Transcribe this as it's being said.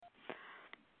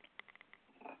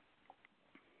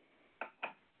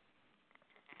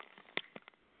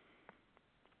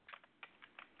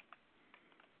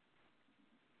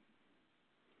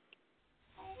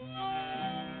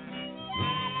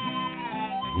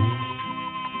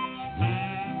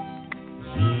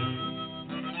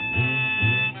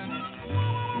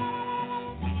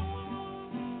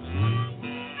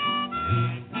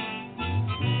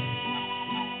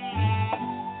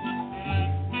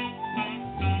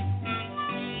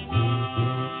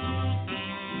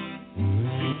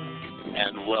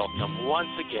Welcome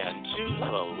once again to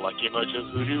the Lucky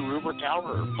Mojo Hoodoo Rootwork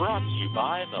Hour, brought to you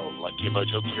by the Lucky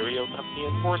Mojo Curio Company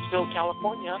in Forestville,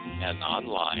 California, and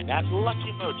online at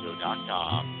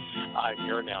luckymojo.com. I'm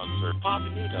your announcer,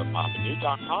 Papa Newt of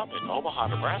papanewt.com in Omaha,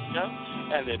 Nebraska,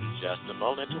 and in just a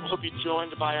moment we'll be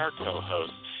joined by our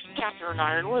co-host, Catherine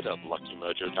Ironwood of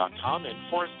luckymojo.com in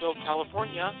Forestville,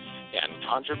 California, and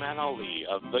ConjureMan Ali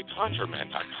of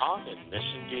theconjureman.com in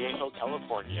Mission Viejo,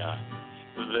 California.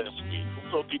 This week,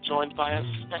 we'll be joined by a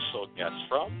special guest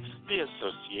from the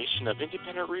Association of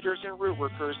Independent Readers and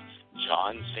Rootworkers,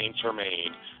 John St.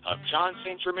 Germain of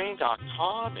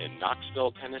johnstgermain.com in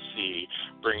Knoxville, Tennessee,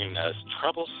 bringing us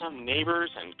Troublesome Neighbors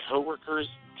and Coworkers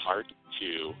Part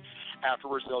 2.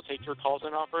 Afterwards, they'll take your calls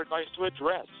and offer advice to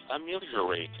address,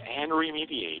 ameliorate, and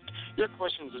remediate your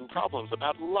questions and problems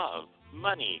about love,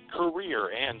 money,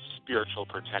 career, and spiritual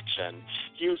protection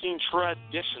using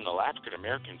traditional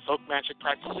African-American folk magic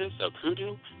practices of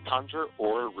hoodoo, conjure,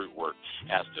 or rootwork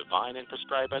as divined and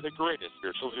prescribed by the greatest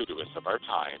spiritual hoodooists of our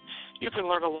time. You can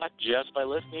learn a lot just by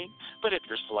listening, but if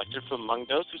you're selected from among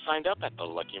those who signed up at the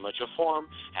Lucky Mojo forum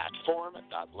at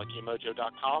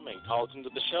forum.luckymojo.com and called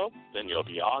into the show, then you'll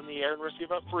be on the air and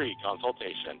receive a free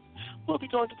consultation. We'll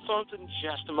be going to the phones in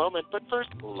just a moment, but first,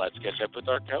 let's catch up with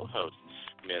our co-host,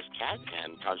 Miss Cat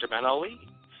and ConjureMan Ali.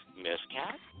 Miss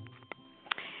Cat?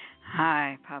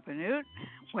 Hi, Papa Newt.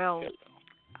 Well,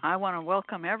 I want to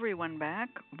welcome everyone back,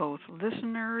 both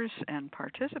listeners and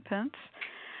participants,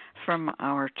 from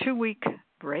our 2-week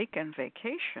break and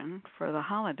vacation for the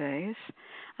holidays.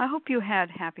 I hope you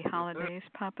had happy holidays,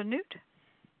 Papa Newt.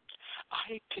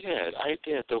 I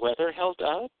did. The weather held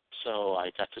up, so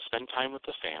I got to spend time with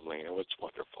the family, and it was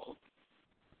wonderful.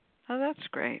 Oh, that's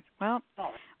great. Well,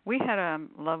 we had a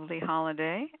lovely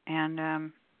holiday, and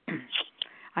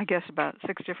I guess about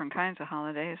 6 different kinds of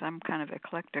holidays. I'm kind of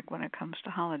eclectic when it comes to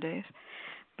holidays.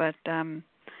 But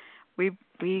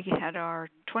we had our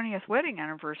 20th wedding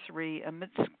anniversary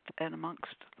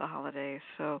amongst the holidays,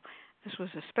 so this was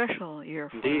a special year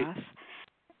for Indeed. us.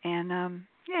 And,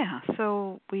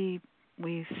 so we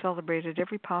celebrated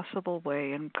every possible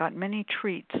way and got many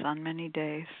treats on many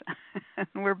days.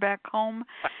 We're back home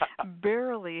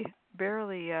barely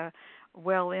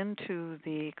well into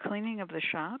the cleaning of the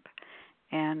shop,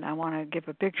 and I want to give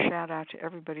a big shout out to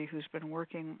everybody who's been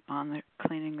working on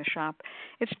cleaning the shop.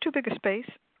 It's too big a space,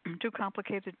 too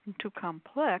complicated, and too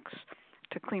complex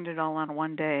to clean it all on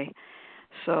one day.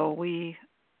 So we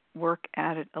work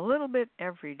at it a little bit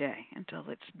every day until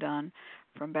it's done,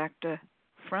 from back to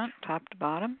front, top to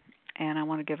bottom. And I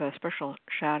want to give a special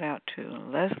shout out to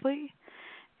Leslie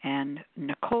and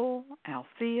Nicole,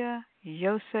 Althea,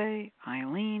 Yose,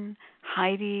 Eileen,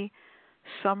 Heidi,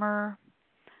 Summer,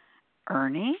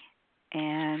 Ernie,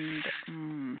 and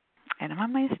am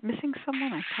I missing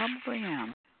someone? I probably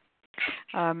am.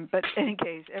 But in any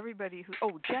case, everybody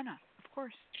Jenna, of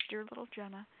course, dear little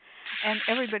Jenna. And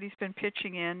everybody's been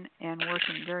pitching in and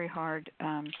working very hard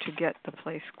to get the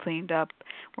place cleaned up,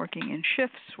 working in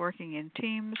shifts, working in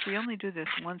teams. We only do this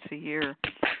once a year,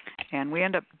 and we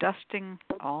end up dusting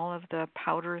all of the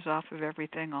powders off of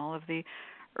everything, all of the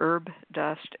herb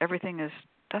dust. Everything is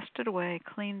dusted away,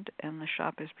 cleaned, and the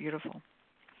shop is beautiful.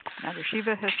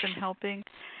 Nagashiva has been helping.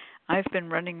 I've been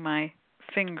running my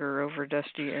finger over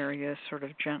dusty areas sort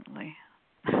of gently.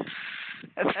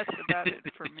 That's about it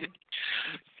for me.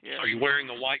 Yeah. Are you wearing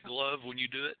a white glove when you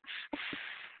do it?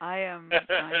 I am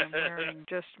wearing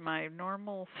just my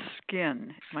normal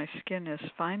skin. My skin is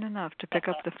fine enough to pick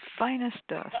up the finest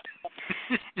dust.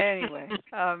 Anyway,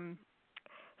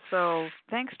 so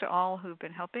thanks to all who've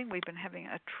been helping. We've been having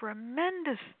a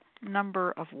tremendous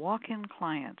number of walk-in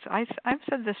clients. I've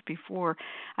said this before.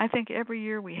 I think every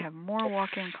year we have more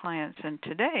walk-in clients, and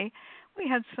today we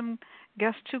had some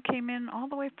guests who came in all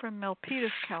the way from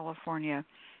Milpitas, California,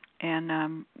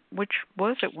 and which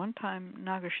was at one time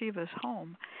Nagashiva's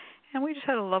home. And we just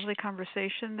had a lovely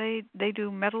conversation. They do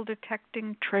metal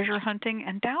detecting, treasure hunting,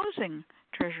 and dowsing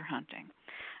treasure hunting.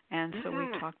 And so we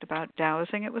talked about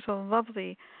dowsing. It was a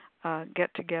lovely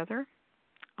get-together.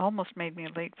 Almost made me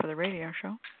late for the radio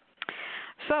show.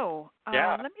 So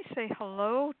let me say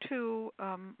hello to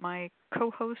my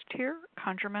co-host here,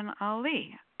 ConjureMan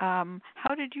Ali.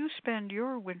 How did you spend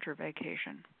your winter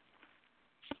vacation?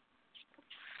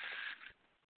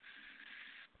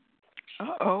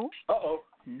 Uh-oh.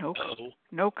 No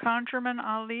ConjureMan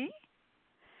Ali?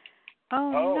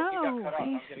 Oh, no.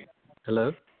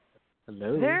 Hello?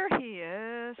 There he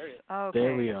is. Okay.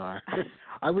 There we are.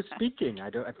 I was speaking. I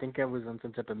think I was on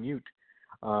some type of mute.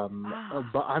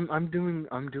 But I'm doing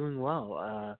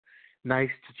well. Nice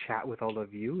to chat with all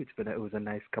of you. It was a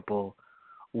nice couple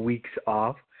weeks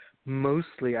off.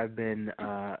 Mostly I've been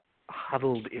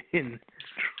huddled in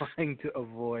trying to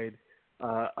avoid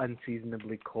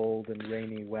unseasonably cold and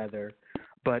rainy weather.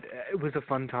 But it was a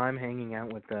fun time hanging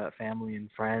out with family and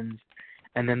friends.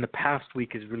 And then the past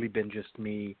week has really been just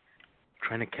me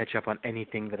trying to catch up on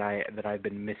anything that I've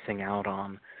been missing out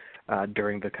on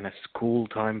during the kind of school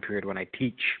time period when I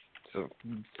teach, so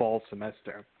fall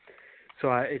semester.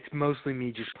 So it's mostly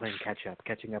me just playing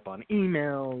catching up on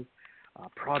emails,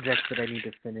 projects that I need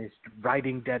to finish,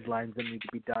 writing deadlines that need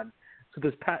to be done. So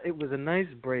it was a nice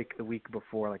break the week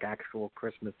before, like actual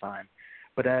Christmas time.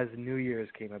 But as New Year's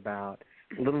came about,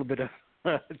 a little bit of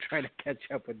trying to catch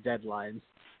up with deadlines.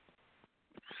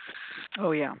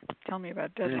 Oh yeah, tell me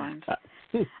about deadlines.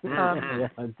 Yeah,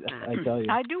 I tell you.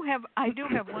 I do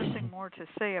have one thing more to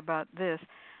say about this.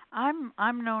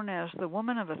 I'm known as the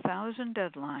woman of 1,000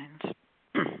 deadlines,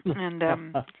 and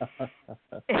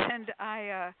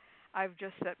I've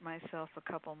just set myself a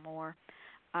couple more.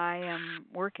 I am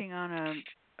working on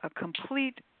a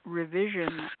complete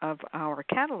revision of our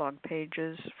catalog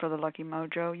pages for the Lucky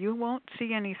Mojo. You won't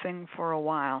see anything for a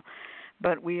while,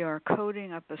 but we are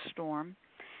coding up a storm,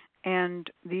 and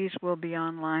these will be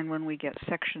online when we get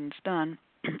sections done.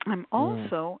 I'm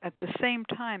also, at the same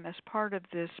time, as part of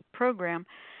this program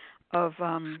of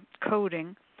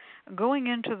coding, going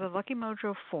into the Lucky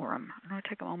Mojo forum. I'm going to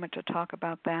take a moment to talk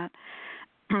about that.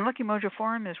 Lucky Mojo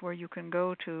Forum is where you can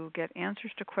go to get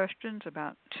answers to questions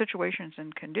about situations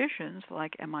and conditions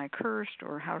like, am I cursed,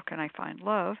 or how can I find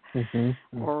love,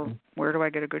 or where do I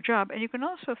get a good job? And you can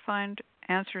also find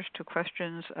answers to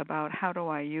questions about how do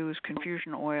I use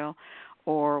confusion oil,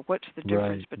 or what's the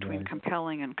difference between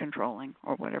compelling and controlling,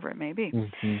 or whatever it may be.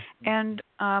 And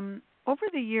over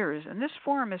the years, and this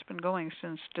forum has been going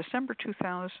since December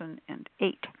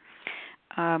 2008,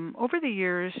 over the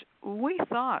years, we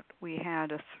thought we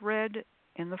had a thread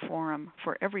in the forum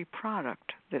for every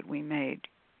product that we made.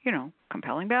 You know,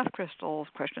 compelling bath crystals,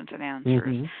 questions and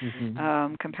answers,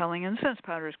 compelling incense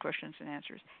powders, questions and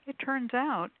answers. It turns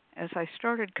out, as I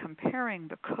started comparing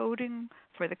the coding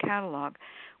for the catalog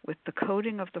with the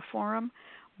coding of the forum,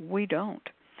 we don't.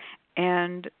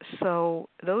 And so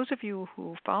those of you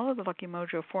who follow the Lucky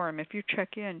Mojo forum, if you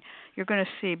check in, you're going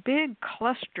to see big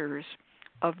clusters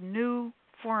of new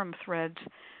forum threads,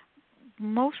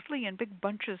 mostly in big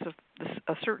bunches of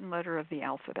a certain letter of the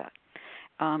alphabet.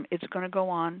 It's going to go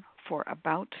on for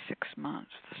about 6 months,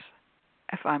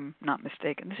 if I'm not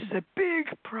mistaken. This is a big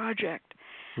project.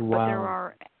 Wow. But there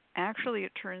are, actually,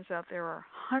 it turns out there are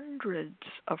hundreds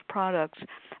of products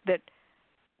that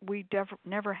we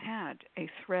never had a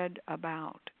thread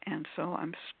about. And so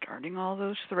I'm starting all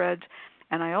those threads.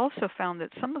 And I also found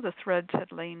that some of the threads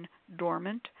had lain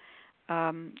dormant,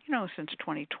 since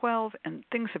 2012, and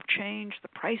things have changed. The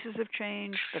prices have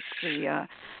changed, the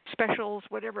specials,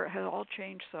 whatever, has all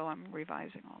changed. So I'm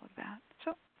revising all of that.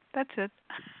 So that's it.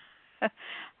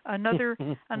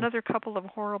 another couple of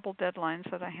horrible deadlines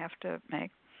that I have to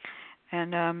make,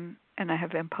 and I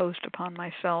have imposed upon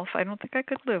myself. I don't think I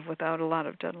could live without a lot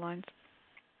of deadlines.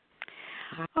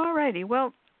 All righty.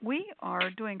 Well, we are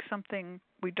doing something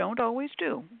we don't always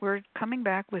do. We're coming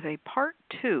back with a part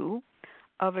 2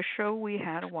 of a show we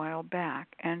had a while back,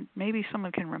 and maybe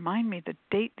someone can remind me the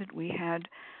date that we had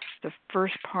the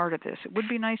first part of this. It would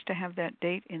be nice to have that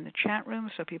date in the chat room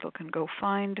so people can go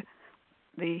find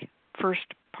the first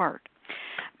part.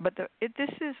 But this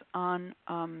is on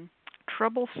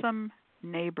troublesome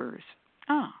neighbors.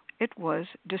 It was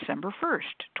December 1st,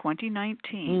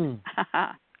 2019.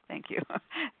 Thank you,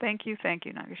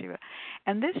 Nagashiba.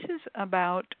 And this is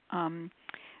about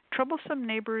troublesome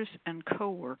neighbors and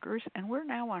coworkers, and we're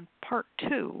now on part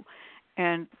 2.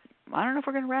 And I don't know if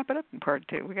we're going to wrap it up in part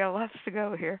 2. We got lots to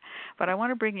go here, but I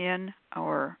want to bring in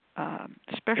our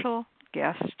special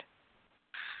guest,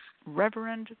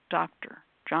 Reverend Dr.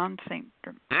 John St.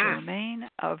 Germain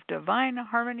of Divine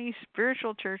Harmony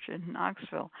Spiritual Church in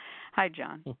Knoxville. Hi,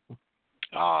 John.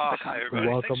 Hi, everybody.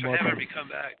 Welcome. Thanks for having me come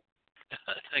back.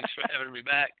 Thanks for having me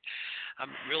back.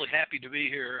 I'm really happy to be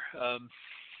here.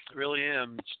 Really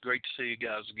am. It's great to see you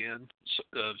guys again.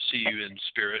 See you in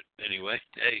spirit, anyway.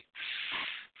 Hey.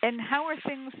 And how are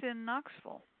things in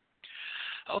Knoxville?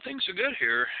 Oh, things are good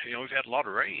here. We've had a lot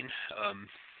of rain.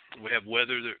 We have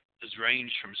weather that has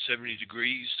ranged from 70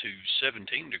 degrees to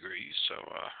 17 degrees. So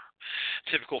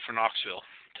typical for Knoxville.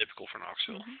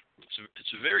 Mm-hmm.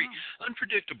 It's a very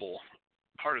unpredictable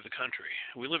part of the country.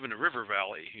 We live in a river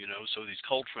valley, so these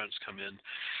cold fronts come in.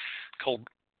 Cold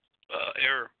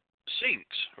air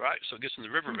sinks, right? So it gets in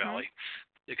the river valley,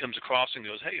 it comes across and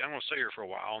goes, hey, I'm going to stay here for a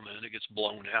while, and then it gets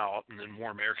blown out, and then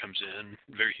warm air comes in,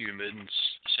 very humid, and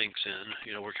sinks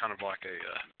in. We're kind of like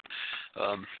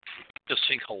a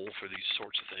sinkhole for these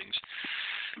sorts of things.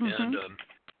 And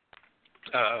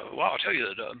I'll tell you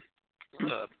that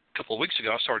a couple of weeks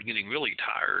ago I started getting really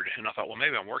tired, and I thought, well,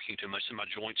 maybe I'm working too much, and my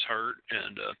joints hurt,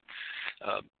 and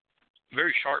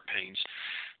very sharp pains,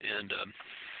 and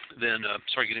then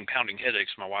started getting pounding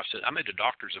headaches. My wife said, I made a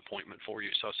doctor's appointment for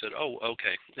you. So I said, oh,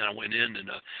 okay. And I went in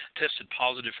and tested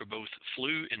positive for both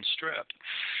flu and strep.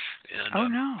 And,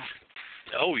 oh, no.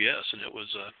 Oh, yes. And it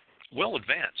was well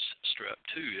advanced strep,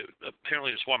 too.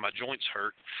 Apparently it's why my joints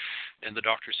hurt. And the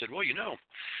doctor said, well, you have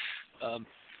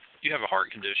a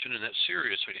heart condition, and that's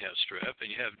serious when you have strep.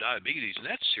 And you have diabetes, and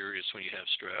that's serious when you have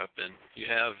strep. And you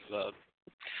have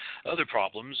other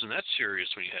problems, and that's serious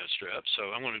when you have strep. So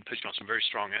I'm going to put you on some very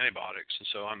strong antibiotics. And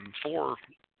so I'm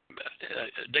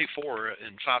day 4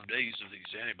 in 5 days of these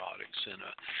antibiotics, and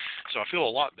so I feel a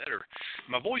lot better.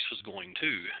 My voice was going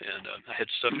too, and I had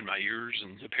stuff in my ears,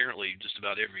 and apparently just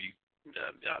about every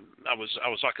I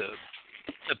was like a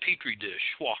petri dish,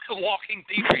 walking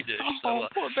petri dish. Oh,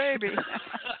 poor baby.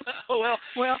 well.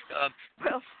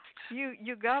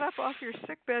 You got up off your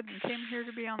sick bed and came here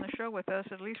to be on the show with us.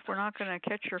 At least we're not going to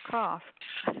catch your cough.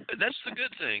 That's the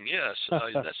good thing, yes.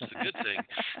 That's the good thing.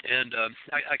 And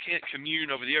I can't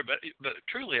commune over the air, but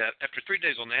truly, after 3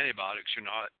 days on antibiotics, you're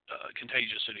not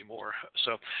contagious anymore.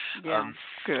 So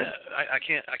good. I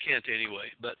can't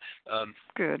anyway. But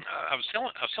good. I was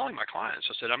telling my clients,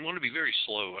 I said, I'm going to be very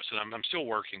slow. I said, I'm still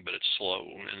working, but it's slow.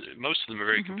 And most of them are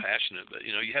very compassionate. But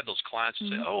you have those clients that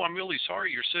say, oh, I'm really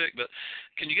sorry you're sick, but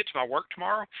can you get to my work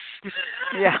tomorrow?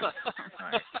 Yeah.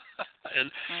 Right.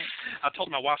 And I told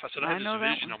my wife, I said, I have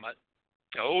this vision on my.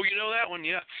 Oh, you know that one,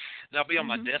 yeah. And I'll be on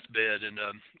my deathbed, and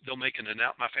they'll my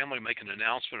family will make an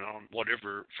announcement on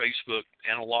whatever Facebook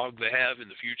analog they have in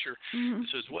the future. It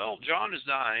says, well, John is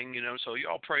dying, so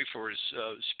y'all pray for his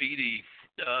speedy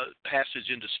passage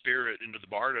into spirit, into the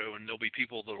bardo, and there'll be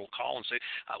people that will call and say,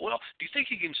 well, do you think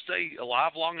he can stay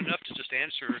alive long enough to just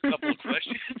answer a couple of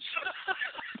questions?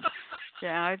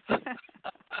 Yeah,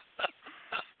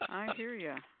 I hear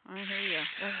you.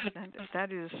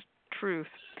 That is truth.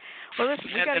 Well, listen,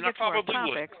 we got to get to our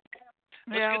topic.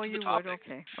 You would.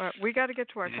 Okay. All right, we got to get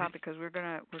to our topic because we're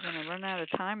gonna run out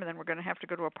of time, and then we're gonna have to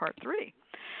go to a part 3.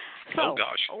 So, oh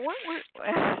gosh.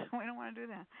 We don't want to do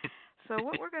that. So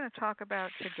what we're going to talk about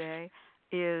today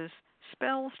is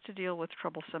spells to deal with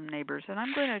troublesome neighbors. And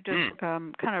I'm going to just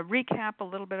kind of recap a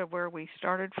little bit of where we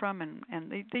started from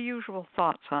and the usual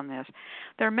thoughts on this.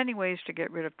 There are many ways to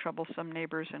get rid of troublesome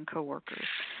neighbors and coworkers.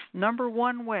 Number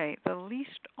one way, the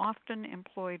least often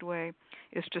employed way,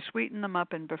 is to sweeten them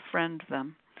up and befriend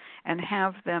them and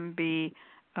have them be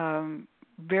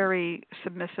very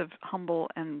submissive, humble,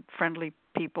 and friendly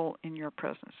people in your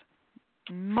presence.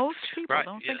 Most people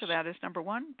don't think of that as number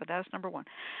one, but that's number one.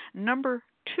 Number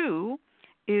two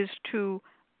is to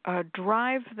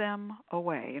drive them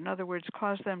away. In other words,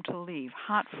 cause them to leave,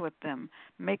 hotfoot them,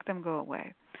 make them go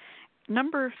away.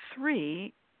 Number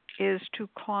three is to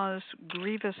cause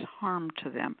grievous harm to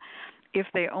them. If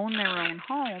they own their own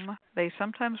home, they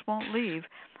sometimes won't leave,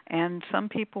 and some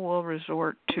people will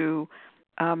resort to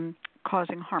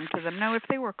causing harm to them. Now, if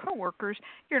they were coworkers,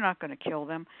 you're not going to kill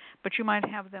them, but you might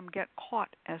have them get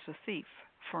caught as a thief,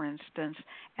 for instance,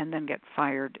 and then get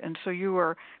fired. And so you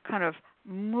are kind of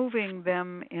moving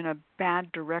them in a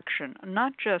bad direction,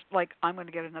 not just like I'm going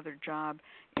to get another job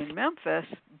in Memphis,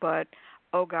 but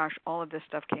oh gosh, all of this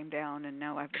stuff came down and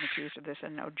now I've been accused of this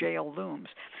and now jail looms.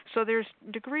 So there's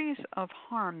degrees of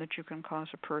harm that you can cause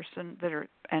a person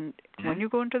and when you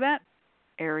go into that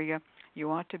area, you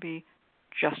ought to be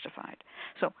justified.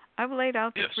 So I've laid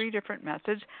out the three different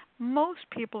methods. Most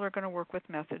people are going to work with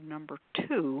method number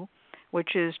 2,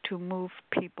 which is to move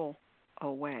people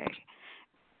away.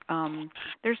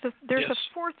 There's a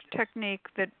fourth technique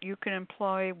that you can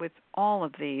employ with all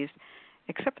of these,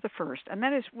 except the first, and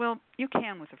that is, you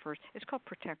can with the first. It's called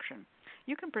protection.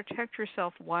 You can protect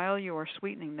yourself while you are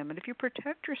sweetening them, and if you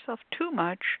protect yourself too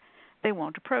much, they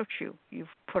won't approach you. You've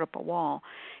put up a wall.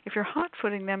 If you're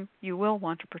hot-footing them, you will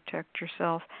want to protect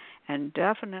yourself, and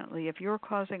definitely if you're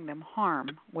causing them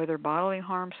harm, whether bodily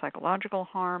harm, psychological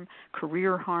harm,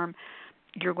 career harm,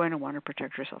 you're going to want to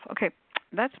protect yourself. Okay,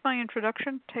 that's my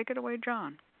introduction. Take it away,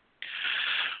 John.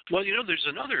 Well, there's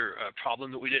another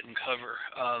problem that we didn't cover.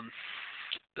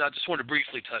 I just want to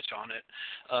briefly touch on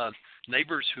it.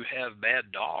 Neighbors who have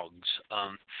bad dogs.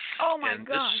 Oh, my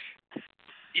gosh.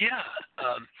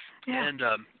 And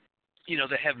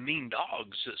they have mean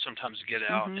dogs that sometimes get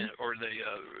out, or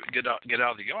they get out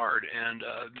of the yard, and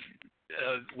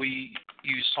we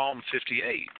use Psalm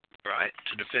 58, right,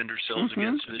 to defend ourselves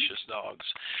against vicious dogs.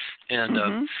 And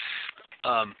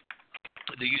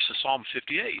the use of Psalm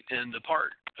 58, and the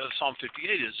part of Psalm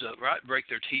 58 is, right, break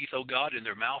their teeth, O God, in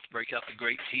their mouth, break out the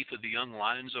great teeth of the young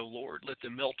lions, O Lord, let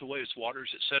them melt away as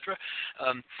waters, etc.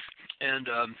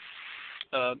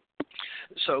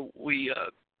 So we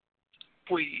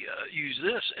use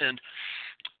this, and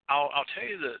I'll tell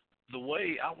you that the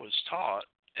way I was taught,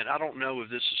 and I don't know if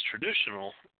this is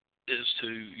traditional, is to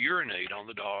urinate on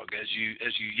the dog as you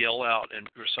yell out and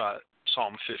recite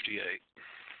Psalm 58.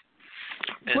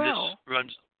 And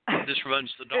this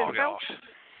runs the dog off.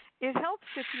 It helps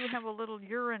if you have a little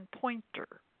urine pointer.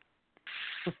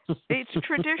 It's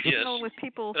traditional with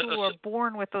people who are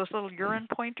born with those little urine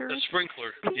pointers. A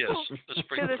sprinkler, yes, a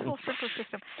sprinkler. This whole sprinkler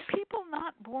system. People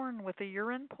not born with a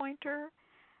urine pointer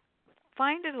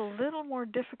find it a little more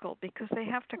difficult because they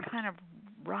have to kind of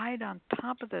ride on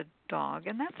top of the dog,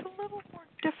 and that's a little more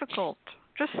difficult.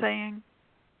 Just saying.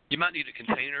 You might need a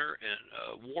container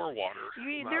and war water.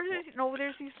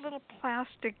 There's these little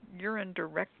plastic urine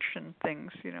direction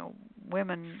things,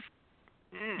 women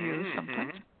use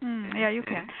sometimes. Yeah, you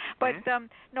can. But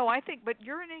I think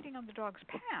urinating on the dog's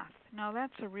path. Now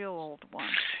that's a real old one.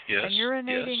 Yes. And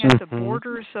urinating at the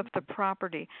borders of the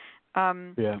property.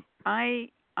 I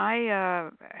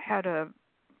had a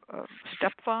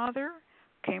stepfather,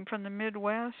 came from the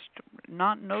Midwest,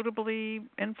 not notably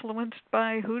influenced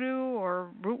by Hoodoo or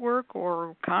Rootwork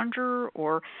or Conjure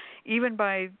or even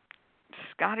by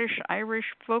Scottish, Irish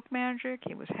folk magic.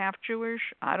 He was half Jewish.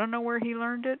 I don't know where he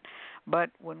learned it,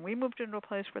 but when we moved into a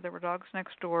place where there were dogs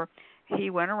next door, he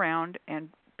went around and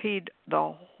peed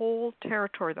the whole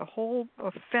territory, the whole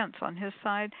fence on his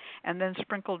side, and then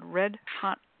sprinkled red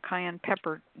hot cayenne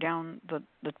pepper down the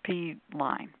pee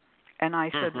line. And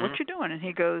I said, "What you doing?" And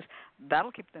he goes,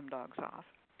 "That'll keep them dogs off."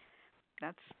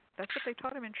 That's what they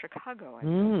taught him in Chicago, I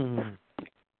think.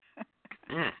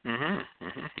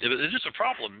 It is a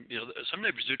problem. Some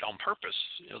neighbors do it on purpose.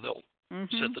 They'll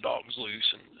set the dogs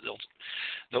loose, and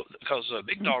they'll because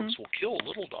big dogs will kill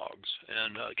little dogs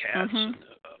and cats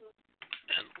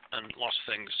and lots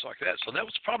of things like that. So that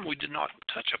was a problem we did not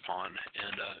touch upon,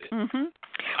 and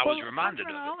I was reminded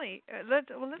of it.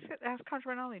 Let's ask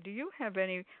Conjurman Ali, do you have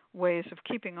any ways of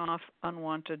keeping off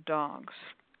unwanted dogs?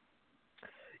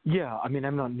 Yeah, I mean,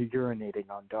 I'm not urinating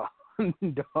on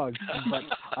dogs, but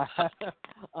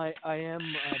I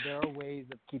am. There are ways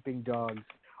of keeping dogs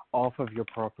off of your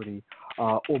property,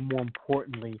 or more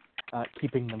importantly,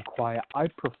 keeping them quiet. I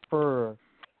prefer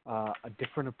a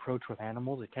different approach with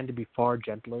animals. I tend to be far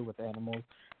gentler with animals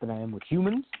than I am with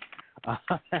humans,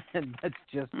 and that's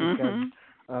just because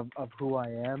of who I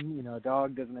am. A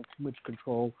dog doesn't have too much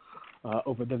control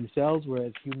over themselves,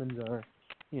 whereas humans are,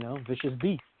 vicious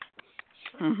beasts.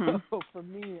 So for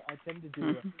me, I tend to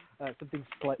do something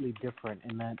slightly different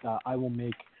in that I will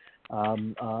make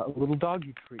little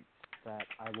doggy treats that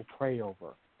I will pray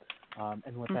over.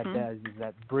 And what that does is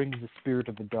that brings the spirit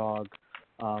of the dog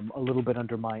a little bit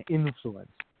under my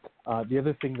influence. The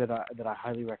other thing that I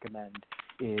highly recommend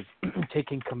is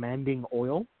taking commanding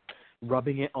oil,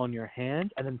 rubbing it on your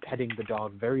hand, and then petting the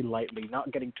dog very lightly,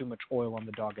 not getting too much oil on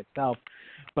the dog itself.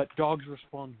 But dogs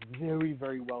respond very,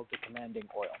 very well to commanding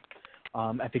oil.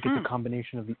 I think it's a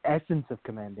combination of the essence of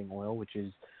commanding oil, which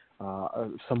is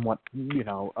somewhat,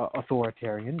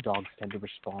 authoritarian. Dogs tend to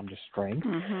respond to strength,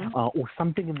 or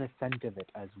something in the scent of it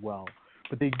as well.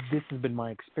 But this has been my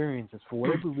experience is for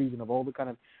whatever reason of all the kind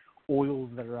of oils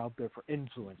that are out there for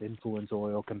influence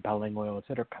oil, compelling oil,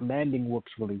 etc. Commanding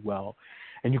works really well.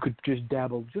 And you could just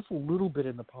dabble just a little bit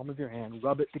in the palm of your hand,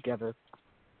 rub it together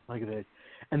like this,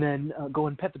 and then go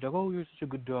and pet the dog. Oh, you're such a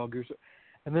good dog.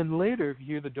 And then later, if you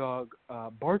hear the dog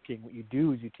barking, what you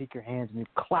do is you take your hands and you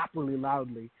clap really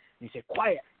loudly, and you say,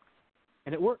 "Quiet!"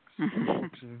 And it works. It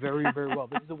works very, very well.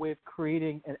 This is a way of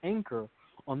creating an anchor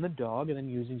on the dog and then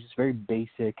using just very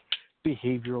basic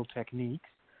behavioral techniques.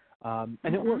 And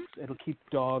it works. It'll keep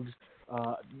dogs,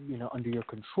 under your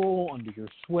control, under your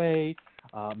sway,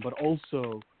 but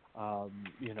also,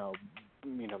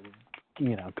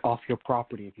 off your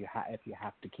property if you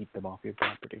have to keep them off your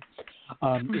property.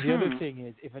 The other thing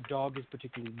is if a dog is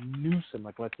particularly nuisance,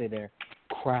 like let's say they're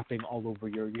crapping all over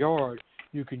your yard,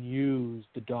 you can use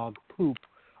the dog poop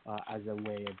as a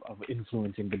way of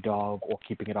influencing the dog or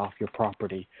keeping it off your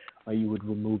property. You would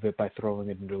remove it by throwing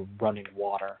it into running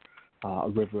water, a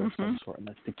river of some sort, and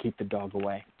that's to keep the dog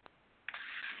away.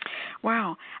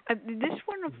 Wow. This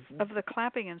one of the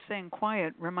clapping and staying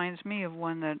quiet reminds me of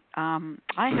one that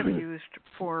I have used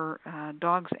for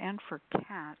dogs and for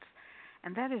cats,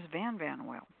 and that is Van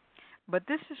oil. but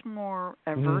this is more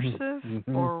aversive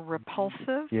or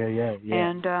repulsive. Yeah.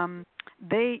 And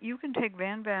you can take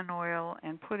Van Oil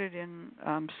and put it in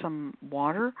some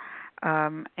water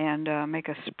and make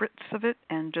a spritz of it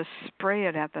and just spray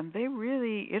it at them. They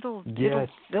really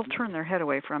they'll turn their head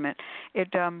away from it. You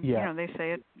know, they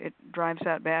say it drives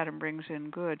out bad and brings in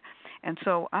good. And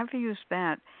so I've used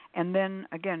that. And then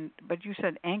again, but you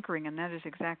said anchoring, and that is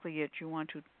exactly it. You want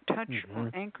to touch or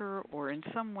anchor or in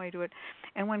some way do it.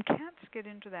 And when cats get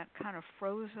into that kind of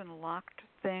frozen locked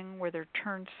thing where they're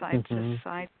turned side to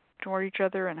side toward each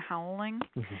other and howling,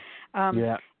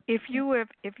 if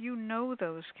you know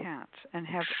those cats and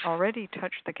have already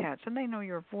touched the cats and they know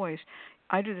your voice,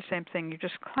 I do the same thing. You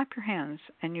just clap your hands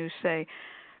and you say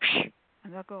shh,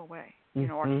 and they'll go away. You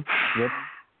know, or and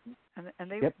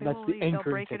they'll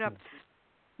break it up.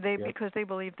 Because they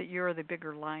believe that you're the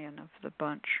bigger lion of the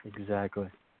bunch. Exactly.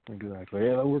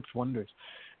 Yeah, that works wonders.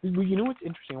 You know what's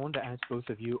interesting? I wanted to ask both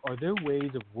of you, are there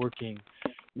ways of working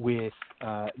with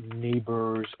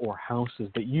neighbors or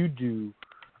houses that you do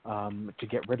to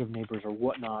get rid of neighbors or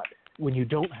whatnot when you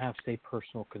don't have, say,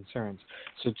 personal concerns?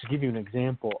 So to give you an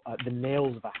example, the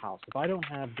nails of a house. If I don't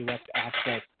have direct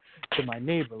access to my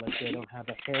neighbor, let's say I don't have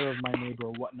a hair of my neighbor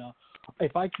or whatnot,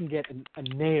 if I can get a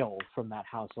nail from that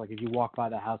house, like if you walk by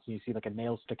the house and you see like a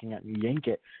nail sticking out and you yank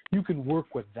it, you can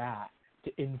work with that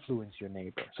to influence your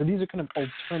neighbor. So these are kind of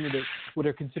alternative, what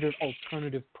are considered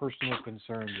alternative personal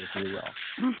concerns, if you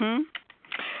will.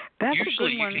 That's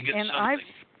usually a good one. You can get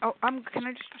and can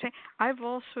I just say, I've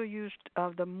also used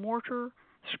the mortar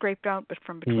scraped out, but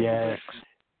from between the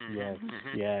bricks.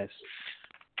 Yes.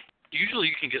 Usually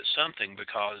you can get something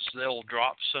because they'll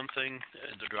drop something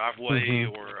in the driveway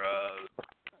or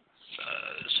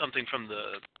something from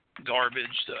the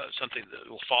garbage, something that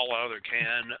will fall out of their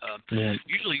can.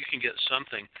 Usually you can get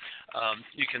something.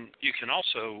 You can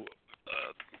also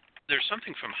there's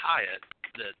something from Hyatt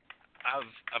that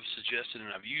I've suggested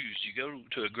and I've used. You go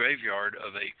to a graveyard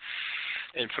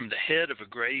and from the head of a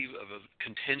grave of a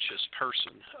contentious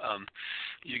person,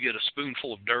 you get a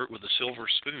spoonful of dirt with a silver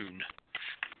spoon.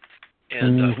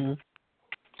 And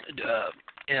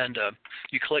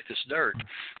you collect this dirt,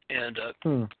 and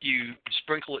you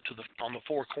sprinkle it on the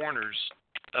four corners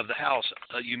of the house.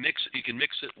 You can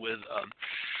mix it with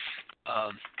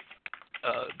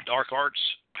dark arts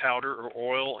powder or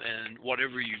oil and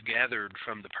whatever you've gathered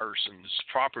from the person's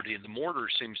property. And the mortar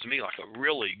seems to me like a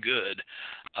really good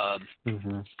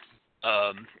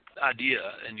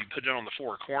idea. And you put it on the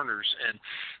four corners, and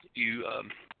you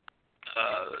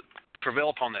prevail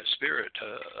upon that spirit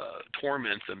to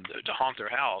torment them, to haunt their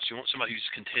house. You want somebody who's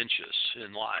contentious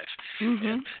in life.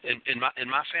 And in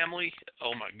my family,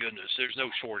 oh my goodness, there's no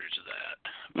shortage of that.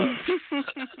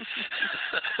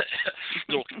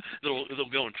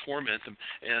 They'll go and torment them,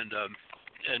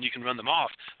 and you can run them off.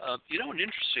 You know, an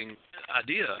interesting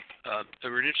idea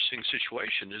or an interesting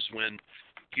situation is when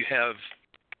you have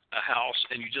a house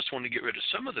and you just want to get rid of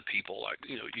some of the people. Like,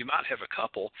 you know, you might have a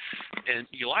couple and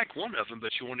you like one of them,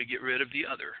 but you want to get rid of the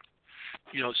other.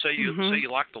 You know, say you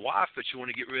like the wife, but you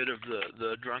want to get rid of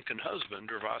the drunken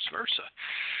husband, or vice versa.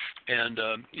 And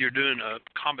you're doing a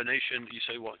combination. You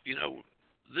say, well, you know,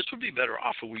 this would be better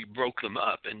off if we broke them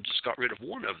up and just got rid of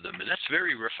one of them. And that's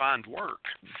very refined work.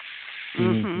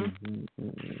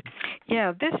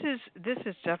 Yeah, this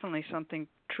is definitely something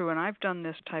true, and I've done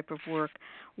this type of work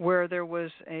where there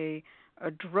was a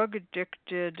drug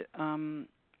addicted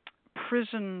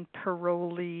prison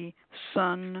parolee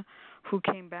son who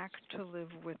came back to live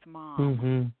with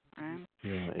mom. Right?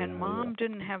 And mom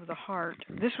didn't have the heart.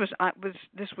 This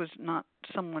was not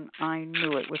someone I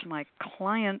knew. It was my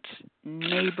client's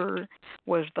neighbor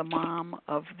was the mom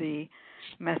of the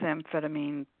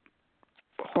methamphetamine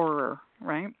horror,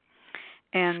 right?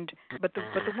 But the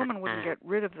woman wouldn't get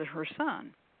rid of her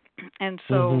son, and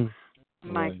so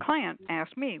my client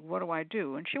asked me, "What do I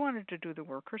do?" And she wanted to do the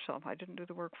work herself. I didn't do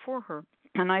the work for her,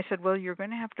 and I said, "Well, you're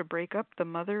going to have to break up the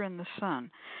mother and the son,"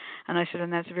 and I said,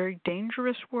 "And that's very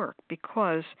dangerous work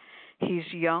because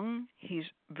he's young, he's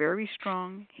very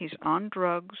strong, he's on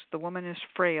drugs. The woman is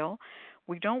frail.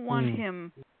 We don't want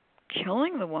him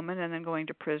killing the woman and then going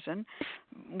to prison.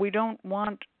 We don't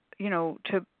want,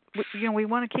 we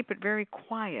want to keep it very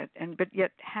quiet but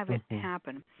yet have it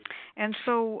happen." And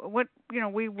so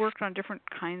we worked on different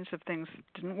kinds of things. It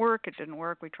didn't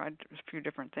work. We tried a few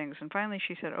different things. And finally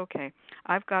she said, "Okay,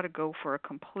 I've got to go for a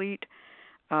complete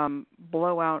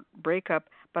blowout breakup,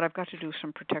 but I've got to do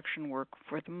some protection work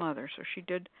for the mother." So she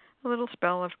did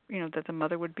spell of, that the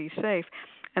mother would be safe.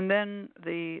 And then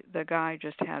the guy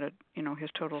just had his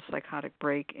total psychotic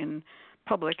break in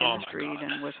public in the street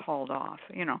and was hauled off,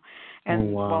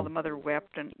 and while the mother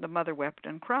wept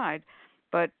and cried.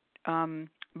 But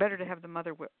better to have the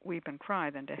mother weep and cry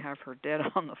than to have her dead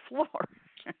on the floor.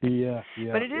 Yeah.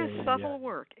 But it is subtle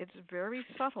work. It's very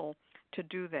subtle to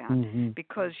do that,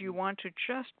 because you want to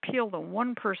just peel the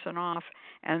one person off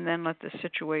and then let the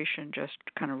situation just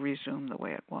kind of resume the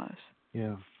way it was.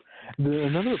 Yeah.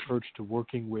 Another approach to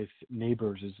working with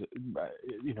neighbors is,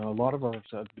 a lot of ours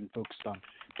have been focused on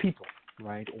people,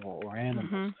 right, or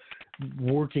animals,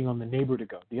 working on the neighbor to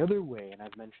go. The other way, and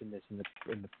I've mentioned this in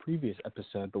the previous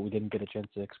episode, but we didn't get a chance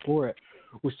to explore it,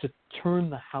 was to turn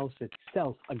the house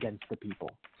itself against the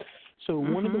people. So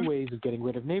one of the ways of getting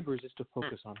rid of neighbors is to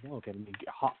focus on, getting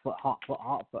hot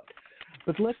foot.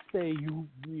 But let's say you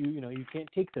can't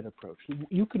take that approach.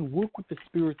 You can work with the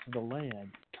spirits of the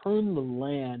land, turn the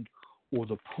land or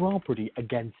the property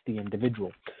against the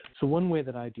individual. So one way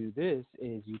that I do this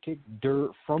is you take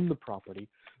dirt from the property,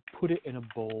 put it in a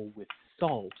bowl with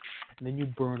salt, and then you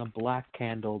burn a black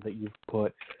candle that you've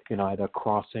put, either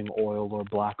crossing oil or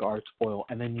black arch oil,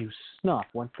 and then you snuff.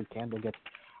 Once the candle gets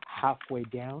halfway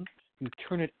down, you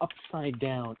turn it upside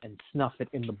down and snuff it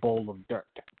in the bowl of dirt.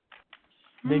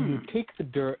 Then you take the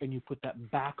dirt and you put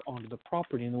that back onto the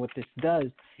property, and what this does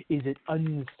is it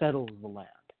unsettles the land.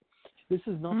 This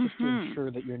is not just to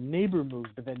ensure that your neighbor moves,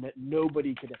 but then that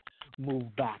nobody could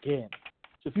move back in.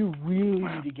 So if you really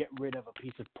need to get rid of a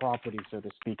piece of property, so to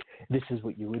speak, this is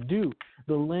what you would do.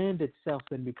 The land itself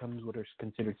then becomes what is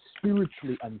considered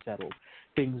spiritually unsettled.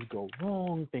 Things go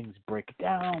wrong, things break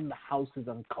down, the house is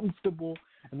uncomfortable,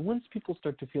 and once people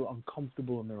start to feel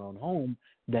uncomfortable in their own home,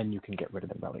 then you can get rid of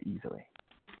them rather easily.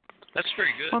 That's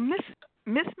very good. Well,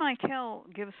 Miss Michael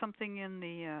gives something in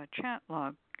the chat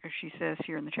log. She says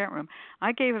here in the chat room,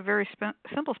 I gave a very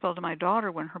simple spell to my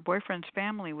daughter when her boyfriend's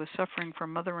family was suffering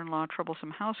from mother-in-law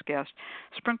troublesome house guests.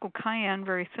 Sprinkle cayenne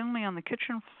very thinly on the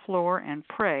kitchen floor and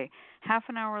pray. Half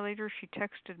an hour later, she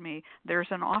texted me, "There's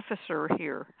an officer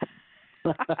here."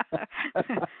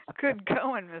 Good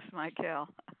going, Miss Michael.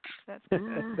 That's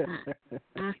good.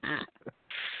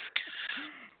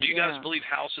 Do you guys believe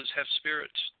houses have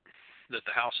spirits? That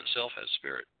the house itself has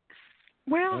spirit?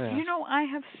 Well, I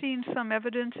have seen some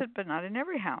evidence, but not in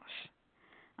every house.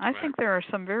 I think there are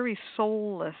some very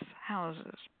soulless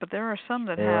houses, but there are some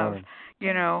that have,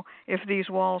 if these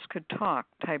walls could talk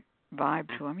type vibe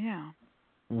to them, Yeah,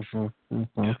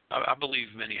 I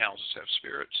believe many houses have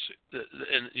spirits,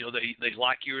 and they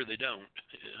like you or they don't.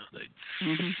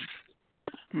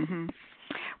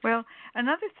 Well,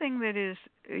 another thing that is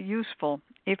useful,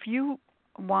 if you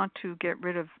want to get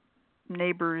rid of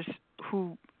neighbors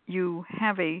who you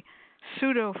have a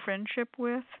pseudo friendship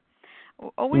with,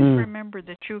 always remember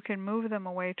that you can move them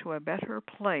away to a better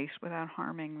place without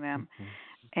harming them,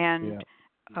 and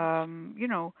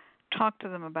talk to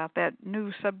them about that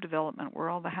new subdevelopment where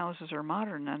all the houses are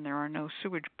modern and there are no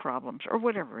sewage problems or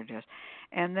whatever it is,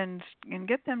 and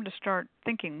get them to start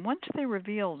thinking, once they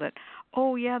reveal that,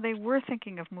 they were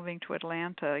thinking of moving to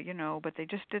Atlanta, but they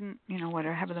just didn't,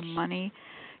 have the money.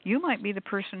 You might be the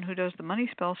person who does the money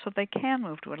spell so they can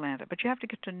move to Atlanta, but you have to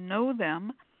get to know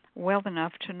them well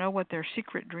enough to know what their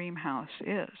secret dream house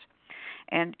is.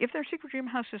 And if their secret dream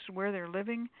house is where they're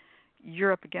living,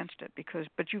 you're up against it,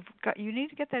 but you need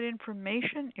to get that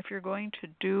information if you're going to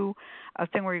do a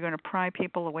thing where you're going to pry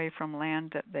people away from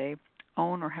land that they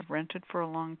own or have rented for a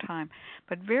long time.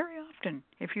 But very often,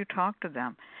 if you talk to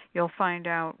them, you'll find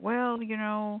out,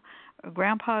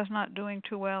 Grandpa's not doing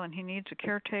too well and he needs a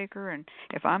caretaker, and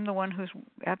if I'm the one who's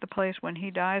at the place when he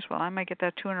dies, I might get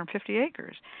that 250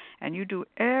 acres. And you do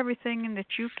everything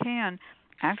that you can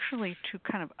actually to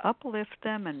kind of uplift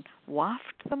them and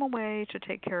waft them away to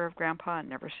take care of Grandpa and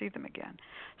never see them again.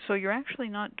 So you're actually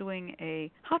not doing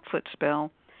a hotfoot spell.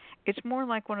 It's more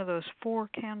like one of those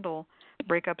 4-candle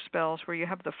breakup spells where you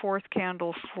have the 4th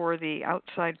candle for the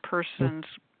outside person's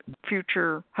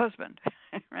future husband,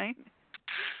 right?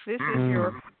 This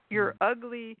is your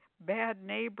ugly, bad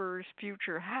neighbor's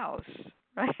future house,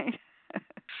 right?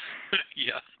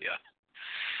 Yeah.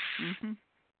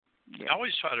 I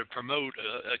always try to promote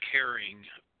a caring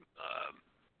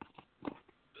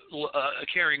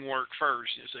work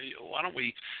first. You say, why don't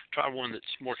we try one that's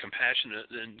more compassionate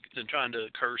than trying to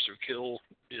curse or kill?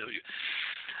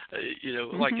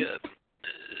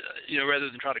 Rather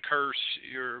than try to curse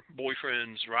your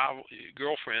boyfriend's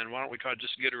girlfriend, why don't we try to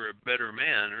just get her a better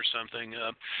man or something?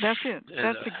 That's it.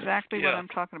 That's exactly what I'm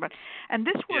talking about. And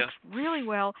this works really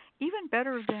well, even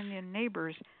better than in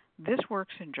Neighbors. This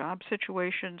works in job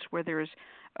situations where there's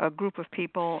a group of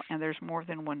people and there's more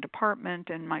than one department,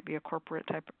 and might be a corporate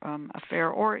type affair,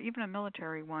 or even a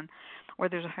military one where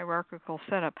there's a hierarchical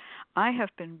setup. I have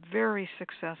been very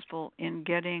successful in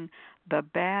getting the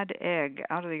bad egg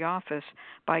out of the office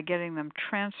by getting them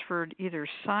transferred either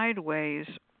sideways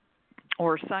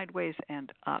or sideways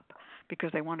and up,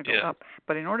 because they want to go up.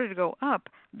 But in order to go up,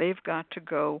 they've got to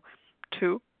go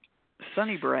to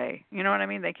Sunnybray. You know what I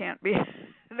mean? They can't be,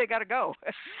 they got to go.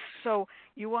 So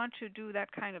you want to do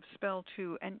that kind of spell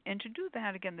too. And to do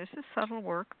that, again, this is subtle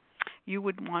work. You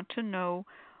would want to know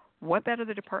what that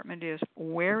other department is,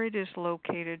 where it is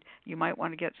located. You might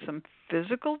want to get some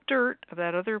physical dirt of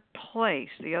that other place,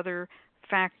 the other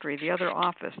factory, the other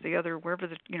office, the other wherever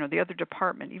the other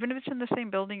department. Even if it's in the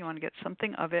same building, you want to get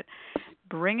something of it,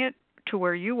 bring it to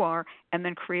where you are, and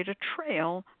then create a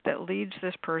trail that leads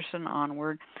this person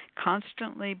onward.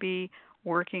 Constantly be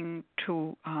working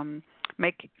to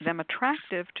make them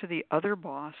attractive to the other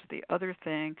boss, the other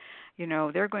thing.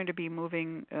 They're going to be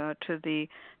moving to the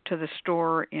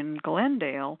store in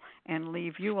Glendale and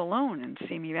leave you alone in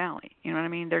Simi Valley. You know what I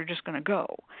mean? They're just going to go.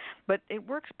 But it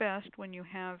works best when you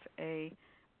have a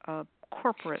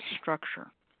corporate structure.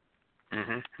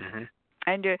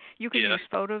 And you can use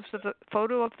photo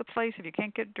of the place. If you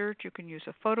can't get dirt, you can use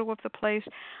a photo of the place.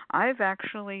 I've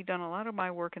actually done a lot of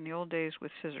my work in the old days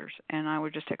with scissors, and I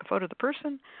would just take a photo of the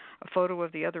person, a photo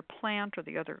of the other plant or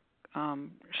the other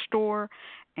store,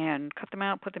 and cut them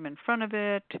out, put them in front of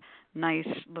it. Nice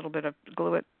little bit of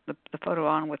glue the photo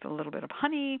on with a little bit of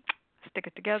honey, stick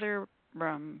it together,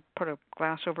 put a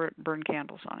glass over it, burn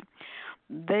candles on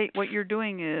it. What you're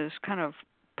doing is kind of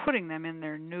putting them in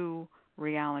their new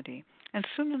reality. And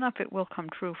soon enough, it will come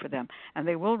true for them, and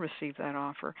they will receive that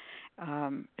offer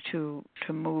to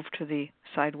move to the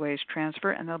sideways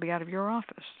transfer, and they'll be out of your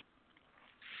office.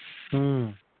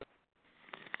 Out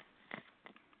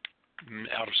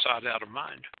of sight, out of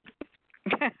mind.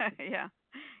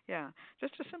 Yeah.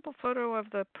 Just a simple photo of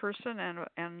the person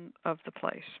and of the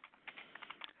place.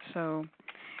 So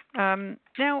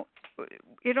now,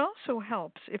 it also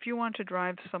helps if you want to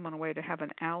drive someone away to have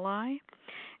an ally.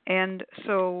 And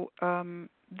so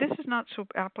this is not so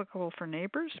applicable for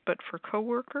neighbors, but for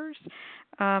coworkers.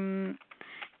 Having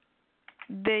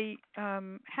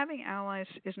allies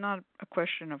is not a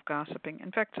question of gossiping.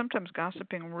 In fact, sometimes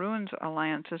gossiping ruins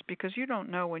alliances because you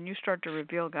don't know, when you start to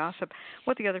reveal gossip,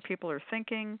 what the other people are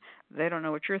thinking. They don't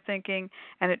know what you're thinking,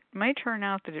 and it may turn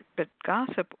out that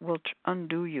gossip will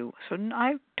undo you. So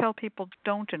I tell people,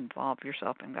 don't involve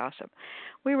yourself in gossip.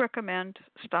 We recommend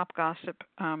stop gossip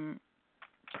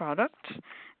products,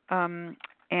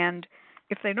 and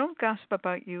if they don't gossip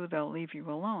about you, they'll leave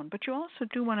you alone. But you also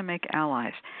do want to make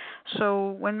allies.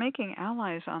 So when making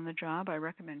allies on the job, I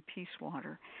recommend Peace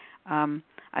Water.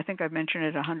 I think I've mentioned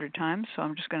it 100 times, so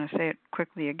I'm just going to say it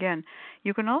quickly again.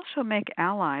 You can also make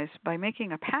allies by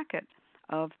making a packet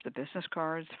of the business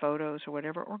cards, photos, or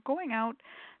whatever, or going out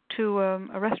to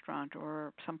a restaurant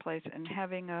or someplace and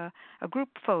having a group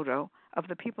photo of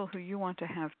the people who you want to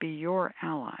have be your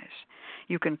allies.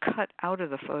 You can cut out of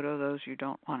the photo those you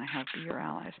don't want to have be your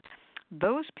allies.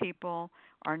 Those people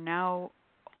are now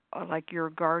like your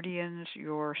guardians,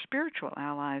 your spiritual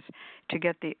allies, to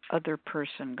get the other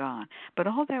person gone. But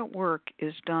all that work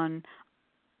is done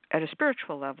at a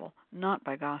spiritual level, not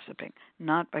by gossiping,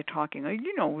 not by talking.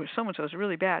 So-and-so is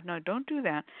really bad. No, don't do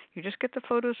that. You just get the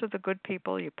photos of the good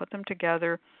people, you put them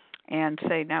together, and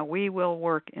say, now we will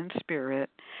work in spirit,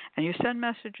 and you send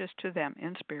messages to them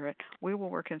in spirit. We will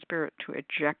work in spirit to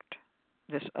eject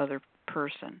this other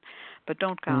person. But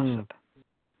don't gossip.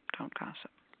 Don't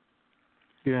gossip.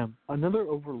 Yeah. Another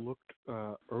overlooked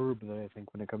herb that I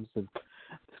think when it comes to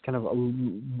this kind of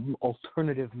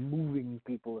alternative moving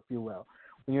people, if you will,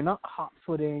 when you're not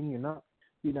hot-footing, you're not,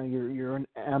 you're in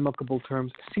amicable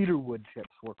terms, cedarwood chips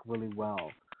work really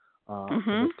well for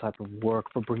this type of work,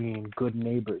 for bringing in good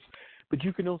neighbors. But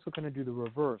you can also kind of do the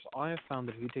reverse. I have found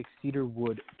that if you take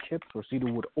cedarwood chips or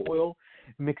cedarwood oil,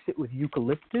 mix it with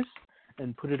eucalyptus,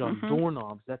 and put it on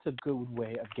doorknobs, that's a good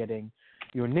way of getting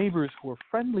your neighbors who are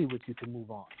friendly with you to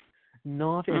move on.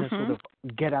 Not in a sort of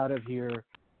get out of here,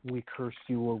 we curse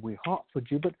you or we hot-foot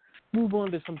you, but move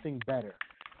on to something better.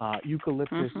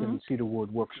 Eucalyptus and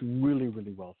cedarwood works really,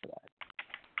 really well for that.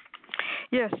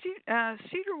 Yes,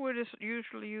 cedarwood is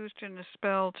usually used in a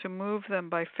spell to move them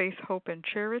by faith, hope, and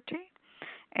charity.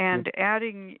 And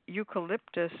adding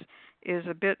eucalyptus is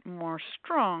a bit more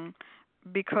strong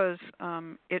because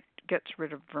it gets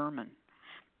rid of vermin.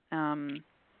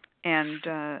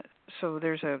 So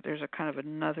there's a kind of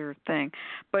another thing.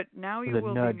 But now you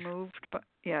will be moved by,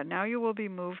 Now you will be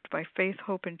moved by faith,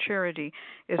 hope, and charity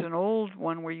is an old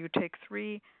one where you take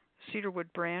 3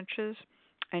 cedarwood branches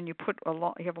and you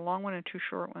have a long one and 2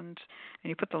 short ones, and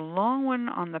you put the long one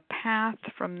on the path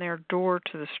from their door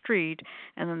to the street,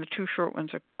 and then the 2 short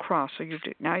ones across. So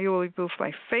now you will be moved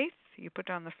by faith. You put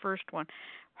down the first one,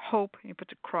 hope, and you put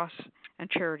the cross, and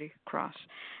charity cross,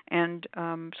 and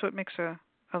so it makes a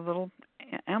little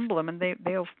emblem, and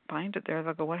they'll find it there.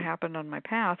 They'll go, what happened on my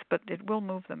path? But it will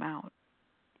move them out.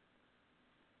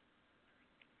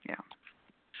 Yeah.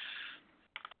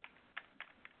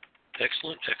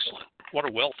 Excellent. What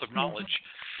a wealth of knowledge.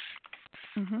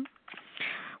 Mm-hmm.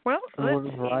 Well, a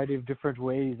variety of different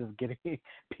ways of getting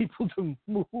people to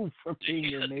move from being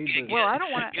your neighbors. Well, I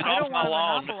don't want to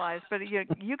monopolize, but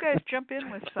you guys jump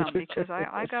in with some, because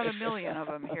I got a million of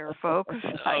them here, folks.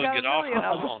 I got get a million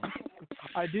off of them.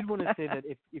 I did want to say that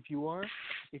if you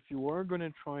are going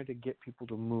to try to get people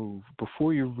to move,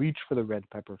 before you reach for the red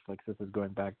pepper flakes, this is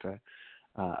going back to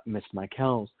Miss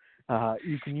Michael's,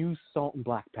 you can use salt and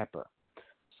black pepper.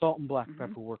 Salt and black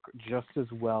pepper work just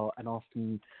as well, and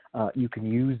often you can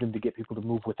use them to get people to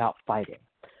move without fighting.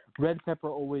 Red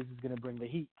pepper always is going to bring the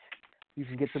heat. You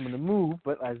can get someone to move,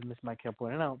 but as Miss Michael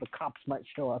pointed out, the cops might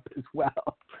show up as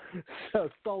well. So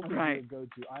salt is your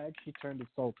go-to. I actually turn to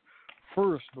salt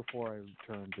first before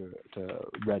I turn to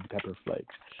red pepper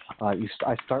flakes.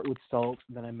 I start with salt,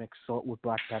 then I mix salt with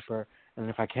black pepper, and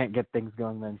if I can't get things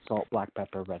going, then salt, black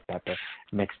pepper, red pepper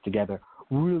mixed together.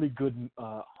 Really good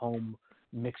home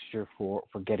mixture for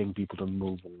getting people to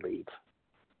move and leave.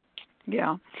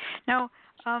 Yeah. Now,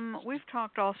 we've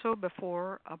talked also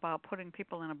before about putting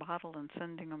people in a bottle and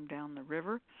sending them down the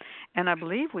river, and I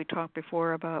believe we talked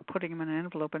before about putting them in an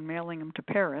envelope and mailing them to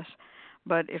Paris.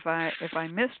 But if I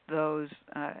missed those,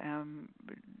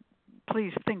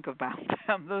 please think about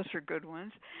them. Those are good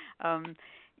ones.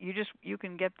 You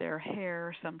can get their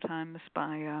hair sometimes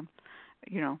by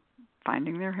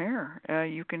finding their hair.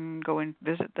 You can go and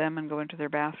visit them and go into their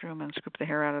bathroom and scoop the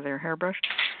hair out of their hairbrush.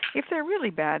 If they're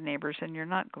really bad neighbors and you're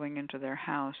not going into their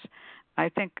house, I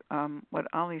think what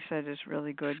Ollie said is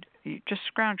really good. You just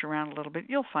scrounge around a little bit.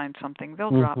 You'll find something.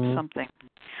 They'll drop something.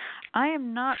 I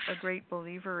am not a great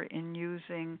believer in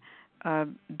using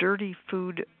dirty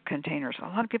food containers. A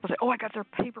lot of people say, I got their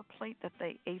paper plate that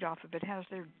they ate off of. It has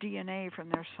their DNA from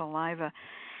their saliva.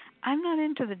 I'm not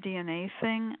into the DNA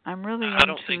thing. I'm really into the... I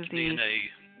don't think DNA.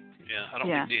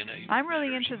 I'm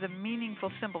really into the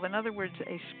meaningful symbol. In other words,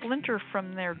 a splinter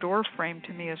from their door frame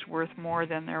to me is worth more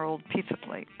than their old pizza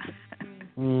plate.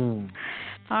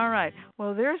 All right.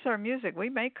 Well, there's our music. We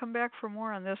may come back for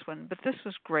more on this one, but this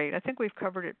was great. I think we've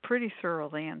covered it pretty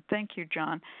thoroughly, and thank you,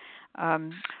 John.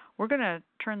 We're going to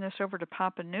turn this over to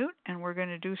Papa Newt, and we're going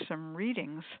to do some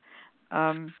readings.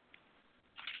 Go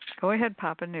ahead,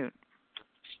 Papa Newt.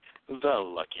 The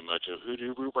Lucky Mojo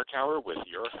Hoodoo Rootwork Hour with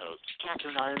your hosts,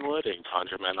 Catherine Ironwood and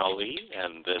ConjureMan Ali,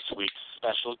 and this week's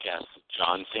special guest,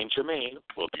 John St. Germain,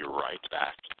 will be right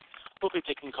back. We'll be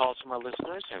taking calls from our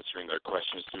listeners, answering their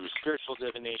questions through spiritual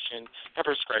divination, and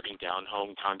prescribing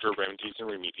down-home conjure remedies and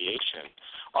remediation.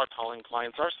 Our calling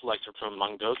clients are selected from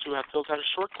among those who have filled out a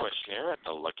short questionnaire at the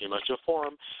Lucky Mojo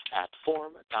Forum at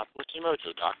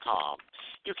forum.luckymojo.com.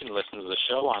 You can listen to the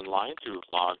show online through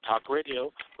Blog Talk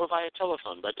Radio or via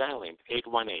telephone by dialing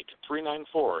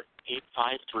 818-394-8535.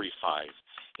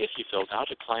 If you filled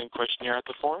out a client questionnaire at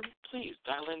the forum, please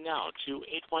dial in now to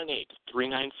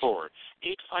 818-394-8535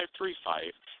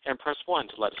 and press 1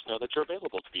 to let us know that you're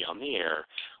available to be on the air.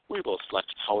 We will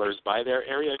select callers by their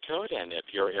area code, and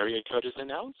if your area code is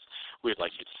announced, we'd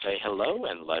like you to say hello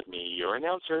and let me, your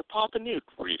announcer, Papa Newt,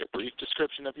 read a brief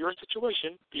description of your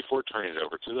situation before turning it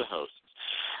over to the host.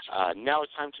 Now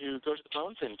it's time to go to the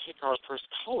phones and take our first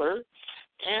caller.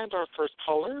 And our first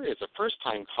caller is a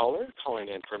first-time caller calling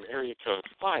in from area code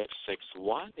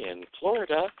 561 in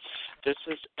Florida. This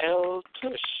is El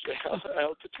Tush.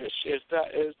 El Tush. Did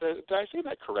I say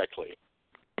that correctly?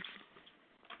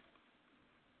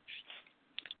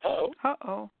 Hello.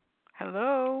 Uh-oh.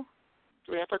 Hello.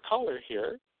 Do we have a caller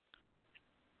here?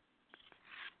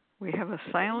 We have a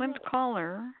silent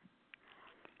caller.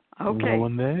 Okay. No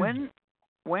one there?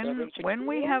 When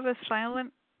we have a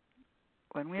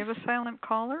silent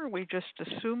caller, we just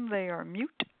assume they are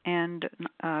mute, and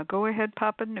go ahead,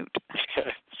 Papa Newt.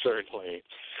 Certainly.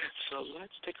 So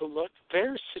let's take a look.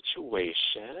 Their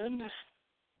situation.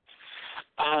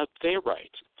 They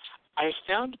write, I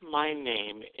found my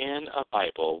name in a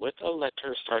Bible with a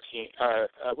letter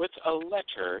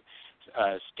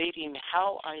stating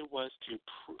how I was to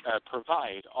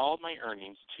provide all my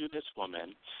earnings to this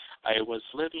woman I was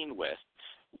living with.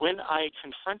 When I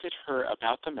confronted her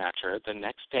about the matter the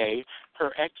next day,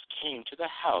 her ex came to the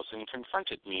house and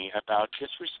confronted me about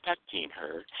disrespecting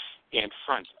her in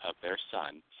front of their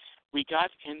son. We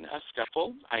got in a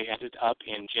scuffle. I ended up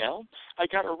in jail. I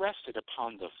got arrested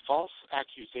upon the false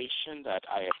accusation that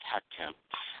I attacked him.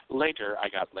 Later, I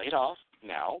got laid off.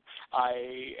 Now,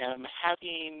 I am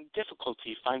having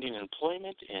difficulty finding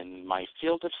employment in my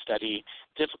field of study,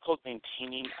 difficult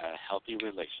maintaining a healthy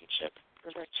relationship.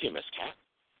 Back to you, Miss Cat.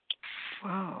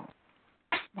 Wow.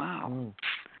 Wow.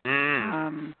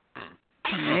 Mm.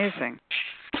 Amazing.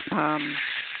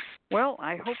 Well,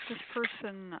 I hope this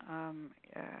person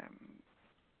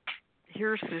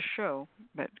hears this show,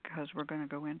 but because we're going to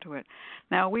go into it.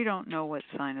 Now, we don't know what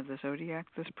sign of the zodiac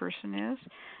this person is,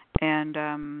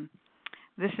 and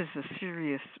this is a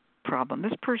serious problem.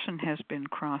 This person has been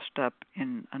crossed up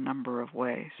in a number of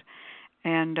ways.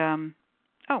 And,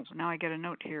 now I get a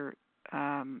note here.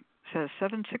 Says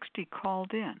 760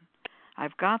 called in.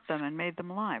 I've got them and made them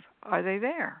live. Are they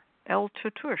there? El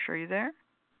Tutush, are you there?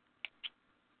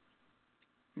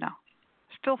 No.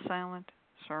 Still silent.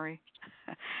 Sorry.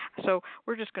 So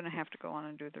we're just going to have to go on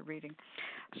and do the reading.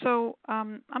 So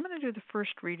I'm going to do the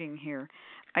first reading here.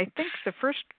 I think the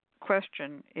first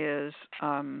question is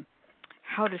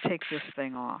how to take this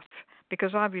thing off.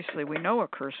 Because obviously we know a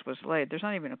curse was laid. There's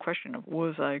not even a question of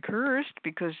was I cursed,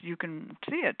 because you can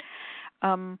see it.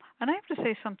 And I have to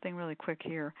say something really quick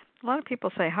here. A lot of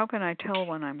people say, how can I tell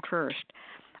when I'm cursed?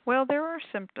 Well, there are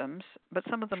symptoms, but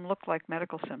some of them look like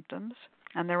medical symptoms.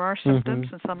 And there are symptoms,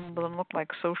 and some of them look like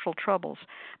social troubles.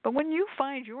 But when you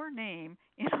find your name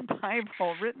in a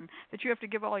Bible written that you have to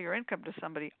give all your income to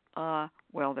somebody,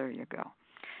 well, there you go.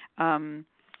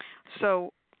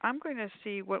 So I'm going to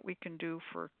see what we can do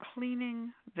for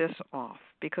cleaning this off,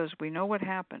 because we know what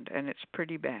happened, and it's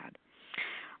pretty bad.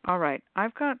 All right,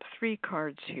 I've got 3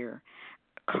 cards here.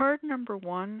 Card number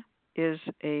 1 is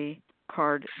a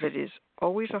card that is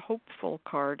always a hopeful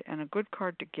card and a good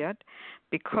card to get,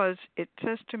 because it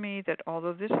says to me that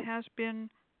although this has been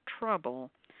trouble,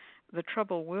 the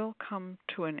trouble will come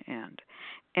to an end.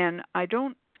 And I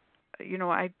don't,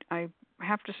 I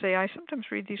have to say I sometimes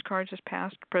read these cards as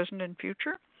past, present, and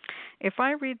future. If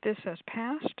I read this as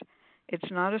past,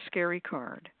 it's not a scary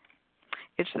card.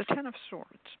 It's the Ten of Swords.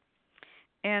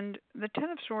 And the Ten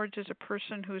of Swords is a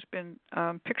person who's been,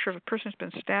 picture of a person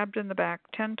who's been stabbed in the back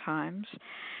 10 times.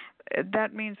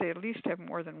 That means they at least have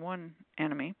more than one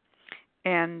enemy.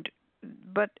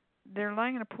 But they're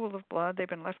lying in a pool of blood. They've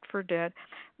been left for dead.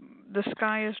 The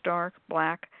sky is dark,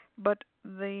 black, but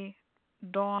the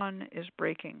dawn is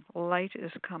breaking. Light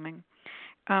is coming.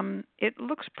 It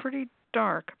looks pretty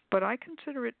dark, but I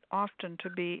consider it often to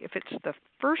be, if it's the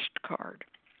first card,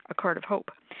 a card of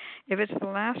hope. If it's the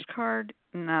last card,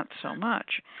 not so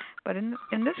much. But in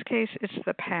this case, it's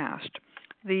the past.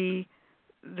 The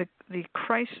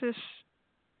crisis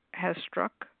has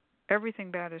struck.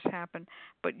 Everything bad has happened,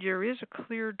 but there is a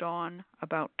clear dawn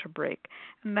about to break,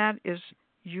 and that is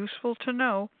useful to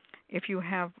know if you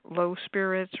have low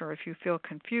spirits, or if you feel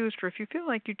confused, or if you feel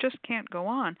like you just can't go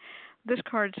on. This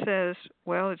card says,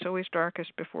 well, it's always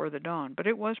darkest before the dawn, but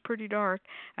it was pretty dark,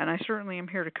 and I certainly am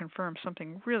here to confirm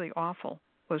something really awful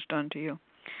was done to you.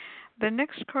 The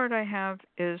next card I have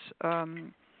is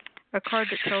a card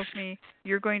that tells me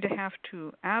you're going to have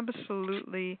to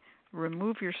absolutely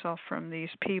remove yourself from these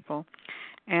people,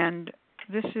 and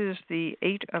this is the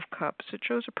Eight of Cups. It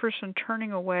shows a person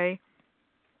turning away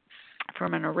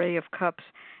from an array of cups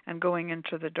and going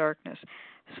into the darkness.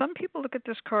 Some people look at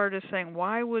this card as saying,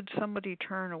 why would somebody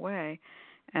turn away?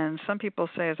 And some people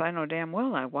say, as I know damn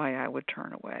well why I would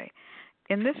turn away.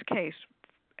 In this case,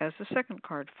 as the second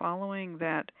card, following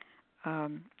that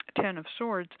Ten of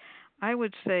Swords, I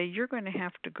would say you're going to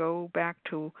have to go back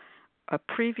to a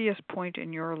previous point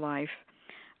in your life,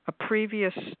 a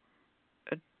previous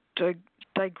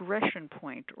digression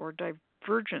point or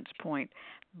divergence point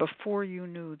before you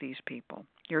knew these people.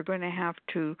 You're going to have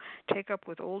to take up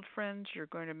with old friends. You're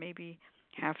going to maybe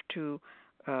have to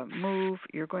move.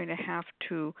 You're going to have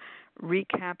to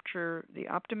recapture the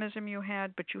optimism you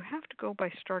had, but you have to go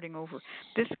by starting over.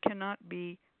 This cannot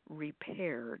be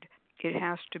repaired. It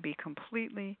has to be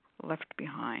completely left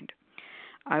behind.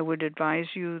 I would advise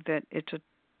you that it's a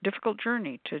difficult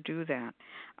journey to do that.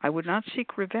 I would not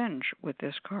seek revenge with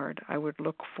this card. I would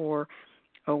look for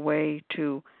a way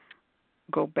to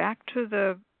go back to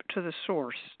the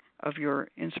source of your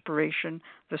inspiration,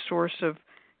 the source of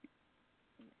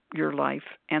your life,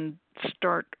 and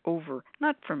start over,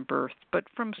 not from birth, but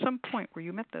from some point where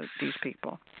you met these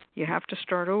people. You have to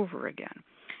start over again.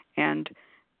 And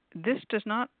this does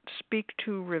not speak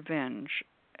to revenge.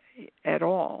 at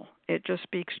all. It just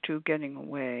speaks to getting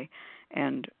away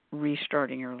and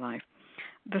restarting your life.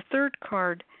 The third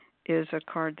card is a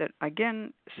card that,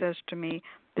 again, says to me,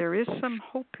 there is some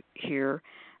hope here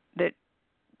that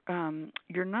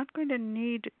you're not going to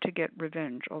need to get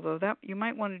revenge, although that you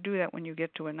might want to do that when you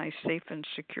get to a nice, safe, and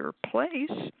secure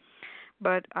place.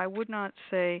 But I would not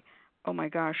say, oh my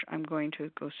gosh, I'm going to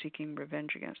go seeking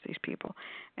revenge against these people.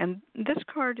 And this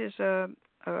card is a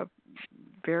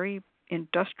very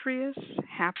industrious,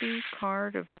 happy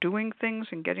card of doing things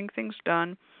and getting things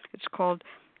done. It's called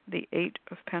the Eight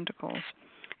of Pentacles.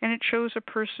 And it shows a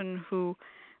person who,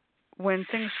 when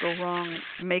things go wrong,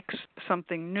 makes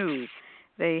something new.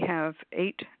 They have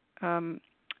 8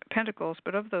 pentacles,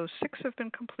 but of those, 6 have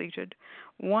been completed.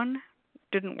 1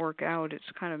 didn't work out. It's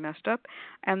kind of messed up.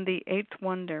 And the 8th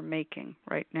one they're making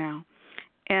right now.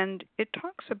 And it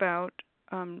talks about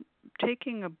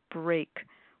taking a break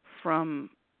from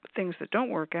things that don't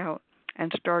work out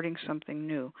and starting something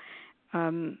new.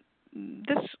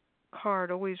 This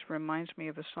card always reminds me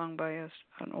of a song by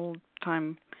an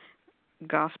old-time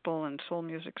gospel and soul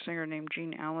music singer named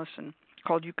Jean Allison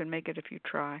called You Can Make It If You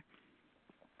Try.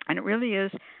 And it really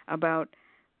is about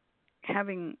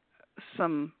having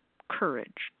some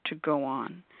courage to go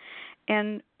on.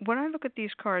 And when I look at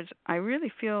these cards, I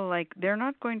really feel like they're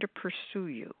not going to pursue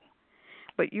you,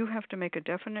 but you have to make a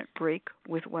definite break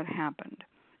with what happened.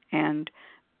 And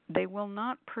they will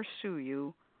not pursue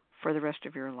you for the rest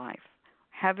of your life.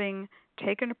 Having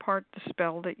taken apart the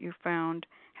spell that you found,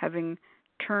 having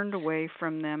turned away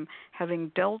from them, having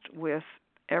dealt with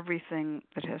everything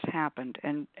that has happened,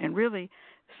 and really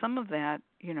some of that,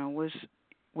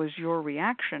 was your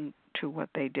reaction to what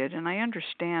they did, and I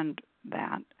understand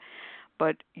that,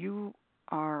 but you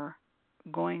are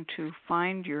going to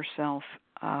find yourself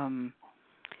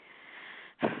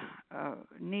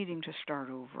needing to start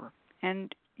over.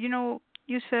 And you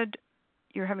said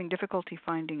you're having difficulty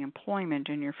finding employment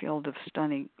in your field of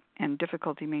study and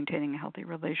difficulty maintaining a healthy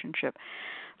relationship.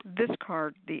 This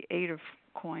card, the 8 of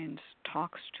Coins,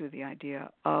 talks to the idea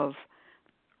of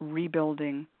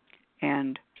rebuilding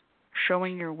and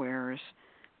showing your wares,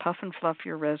 puff and fluff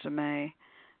your resume,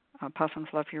 puff and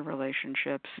fluff your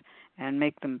relationships, and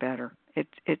make them better.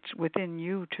 It's within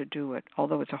you to do it,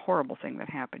 although it's a horrible thing that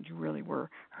happened. You really were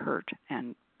hurt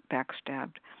and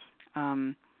backstabbed.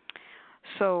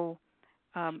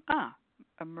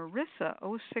 Marissa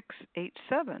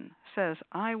 0687 says,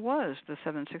 I was the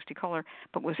 760 caller,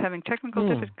 but was having technical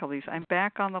difficulties. I'm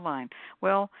back on the line.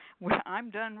 Well, I'm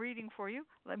done reading for you.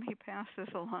 Let me pass this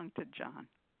along to John.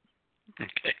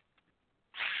 Okay.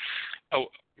 Oh,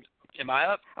 am I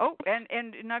up? Oh, and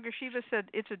Nagashiva said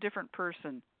it's a different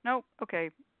person. Nope.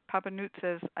 Okay. Papa Newt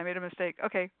says, I made a mistake.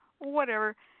 Okay.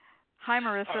 Whatever. Hi,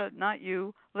 Marissa. Not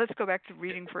you. Let's go back to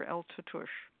reading for El Tutush.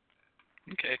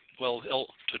 Okay. Well, El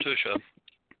Tutush,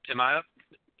 am I up?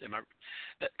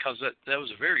 Because that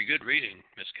was a very good reading,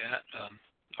 Miss Cat.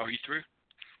 Are you through?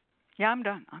 Yeah, I'm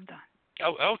done.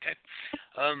 Oh, okay.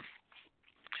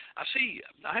 I see.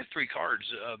 I have 3 cards.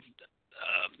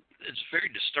 It's very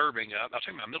disturbing. I'll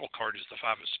tell you, my middle card is the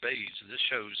 5 of Spades. This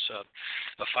shows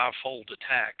a 5-fold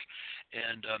attack,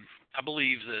 and I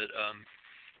believe that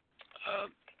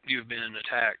you've been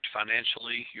attacked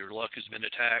financially. Your luck has been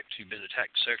attacked. You've been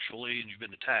attacked sexually, and you've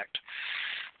been attacked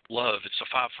love. It's a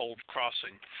 5-fold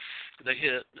crossing. They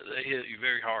hit you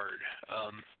very hard,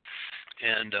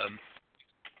 and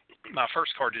my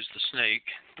first card is the Snake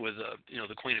with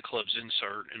the Queen of Clubs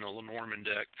insert in a Lenormand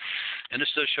deck, and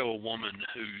this does show a woman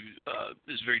who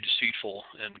is very deceitful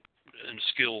and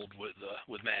skilled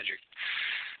with magic.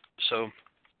 So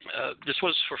this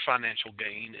was for financial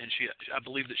gain, and I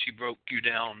believe that she broke you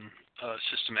down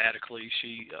systematically.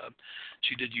 She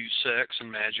did use sex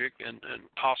and magic and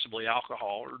possibly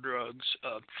alcohol or drugs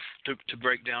to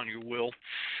break down your will,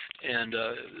 and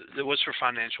it was for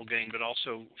financial gain, but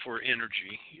also for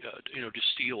energy, to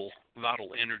steal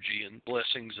vital energy and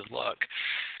blessings and luck.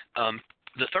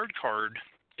 The third card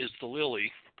is the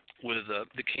Lily with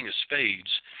the King of Spades.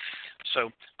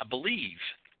 So I believe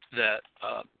that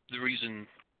the reason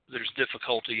there's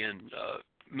difficulty in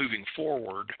moving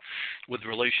forward with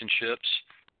relationships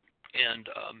and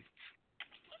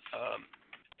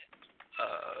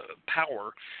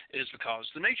power is because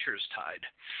the nature is tied.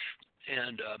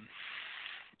 And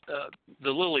the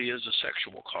Lily is a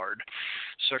sexual card,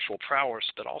 sexual prowess,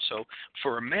 but also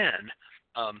for a man,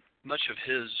 much of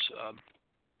his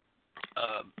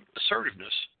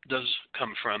assertiveness does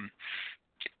come from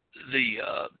the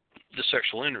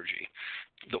sexual energy,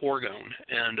 the orgone,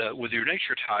 and with your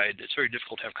nature tied, it's very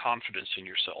difficult to have confidence in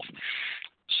yourself.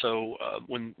 So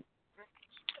when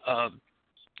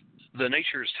the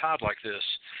nature is tied like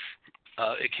this,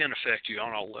 it can affect you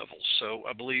on all levels. So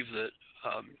I believe that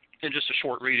in just a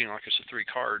short reading, like I said, 3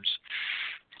 cards,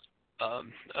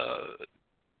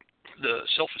 the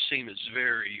self-esteem is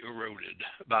very eroded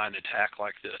by an attack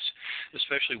like this,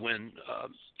 especially when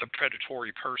a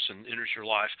predatory person enters your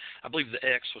life. I believe the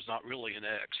X was not really an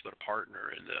X, but a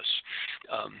partner in this.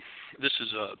 This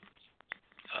is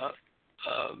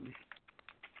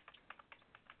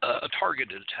a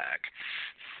targeted attack.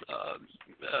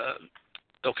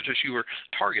 Elkatus, you were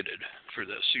targeted for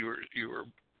this. You were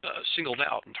singled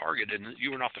out and targeted, and you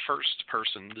were not the first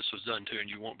person this was done to, and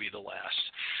you won't be the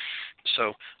last.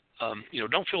 So,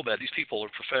 don't feel bad. These people are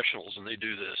professionals, and they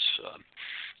do this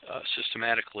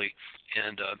systematically,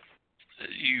 and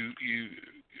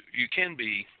you can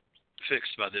be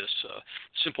fixed by this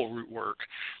simple root work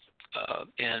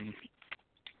and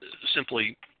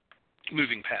simply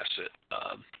moving past it,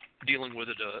 dealing with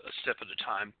it a step at a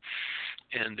time.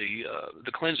 And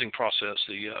the cleansing process,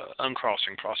 the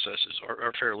uncrossing processes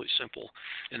are fairly simple,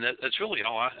 and that's really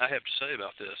all I have to say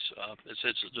about this. It's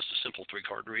just a simple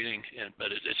 3-card reading,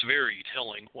 but it's very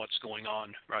telling what's going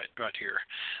on right here.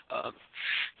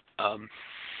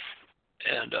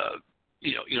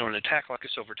 An attack like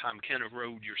this over time can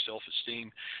erode your self-esteem,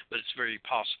 but it's very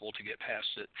possible to get past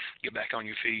it, get back on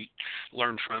your feet,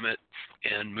 learn from it,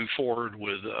 and move forward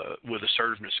with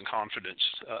assertiveness and confidence.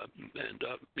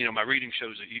 My reading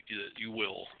shows that you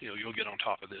will. You'll get on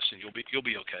top of this, and you'll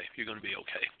be okay. You're going to be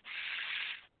okay.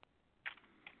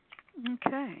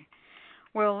 Okay.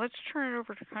 Well, let's turn it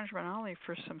over to Conjurman Ali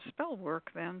for some spell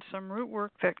work then, some root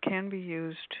work that can be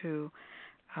used to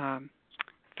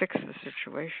fix the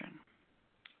situation.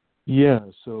 Yeah,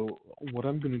 so what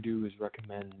I'm going to do is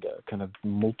recommend kind of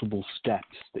multiple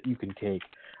steps that you can take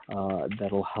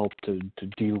that'll help to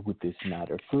deal with this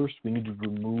matter. First, we need to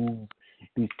remove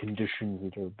these conditions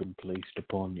that have been placed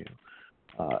upon you.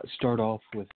 Start off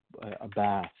with a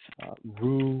bath.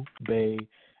 Rue, bay,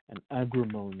 and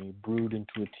agrimony brewed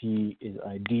into a tea is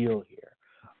ideal here,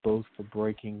 both for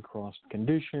breaking crossed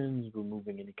conditions,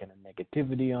 removing any kind of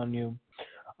negativity on you.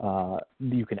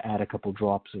 You can add a couple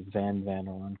drops of Van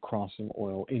or uncrossing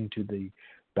oil into the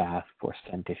bath for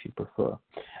scent if you prefer.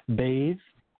 Bathe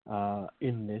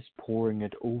in this, pouring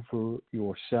it over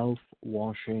yourself,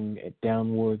 washing it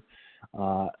downward.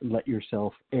 Let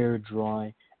yourself air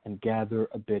dry and gather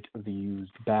a bit of the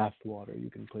used bath water.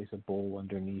 You can place a bowl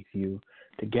underneath you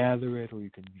to gather it, or you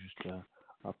can just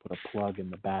put a plug in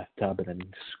the bathtub and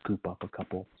then scoop up a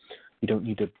couple. You don't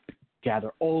need to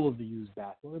gather all of the used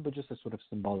bath water, but just a sort of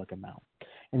symbolic amount.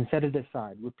 And set it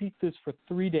aside. Repeat this for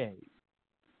 3 days.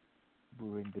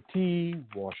 Brewing the tea,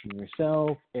 washing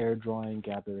yourself, air drying,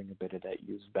 gathering a bit of that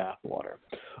used bath water.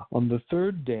 On the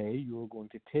 3rd day, you're going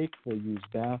to take the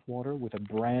used bath water with a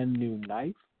brand new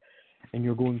knife, and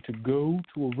you're going to go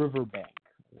to a river bank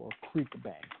or a creek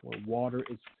bank where water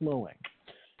is flowing.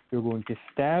 You're going to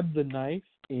stab the knife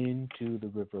into the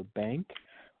river bank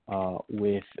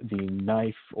with the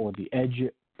knife or the edge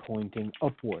pointing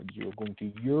upwards. You're going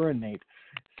to urinate,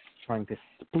 trying to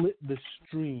split the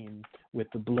stream with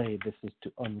the blade. This is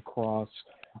to uncross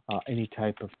any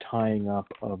type of tying up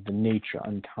of the nature,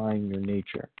 untying your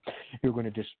nature. You're going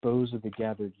to dispose of the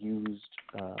gathered used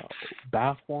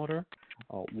bath water,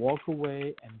 walk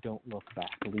away, and don't look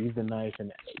back. Leave the knife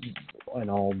and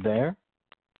all there.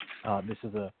 This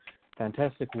is a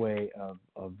fantastic way of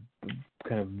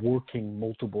kind of working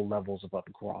multiple levels of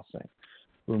uncrossing,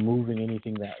 removing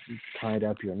anything that tied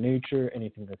up your nature,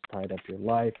 anything that's tied up your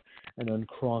life, and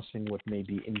uncrossing what may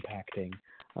be impacting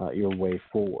your way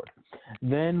forward.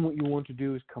 Then what you want to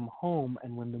do is come home,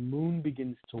 and when the moon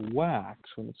begins to wax,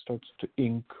 when it starts to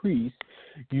increase,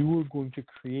 you are going to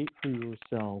create for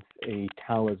yourself a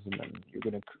talisman. You're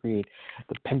going to create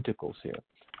the pentacles here.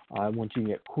 I want you to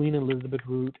get Queen Elizabeth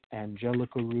root,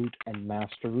 Angelica root, and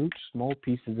Master root, small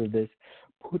pieces of this,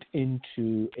 put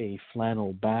into a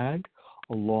flannel bag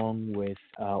along with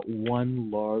 1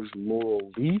 large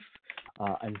laurel leaf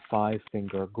and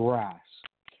 5-finger grass.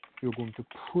 You're going to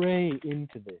pray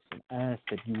into this and ask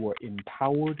that you are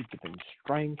empowered, given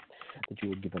strength, that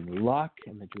you are given luck,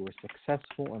 and that you are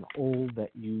successful in all that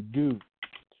you do.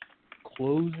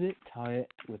 Close it, tie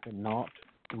it with a knot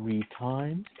 3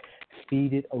 times.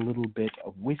 Feed it a little bit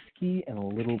of whiskey and a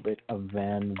little bit of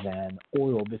Van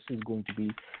oil. This is going to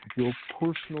be your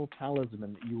personal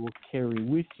talisman that you will carry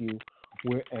with you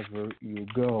wherever you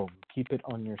go. Keep it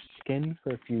on your skin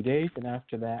for a few days, and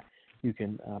after that, you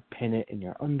can pin it in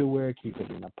your underwear, keep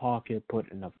it in a pocket, put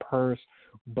it in a purse,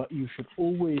 but you should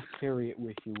always carry it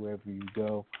with you wherever you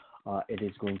go. It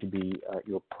is going to be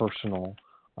your personal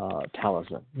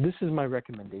talisman. This is my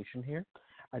recommendation here.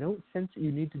 I don't sense that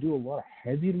you need to do a lot of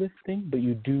heavy lifting, but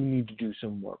you do need to do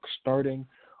some work, starting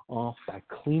off by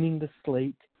cleaning the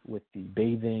slate with the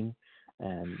bathing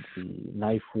and the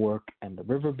knife work and the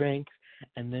riverbanks,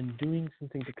 and then doing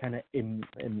something to kind of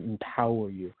empower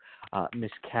you.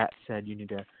 Miss Cat said you need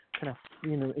to kind of,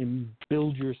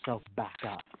 build yourself back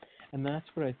up. And that's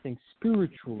what I think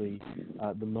spiritually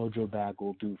the Mojo bag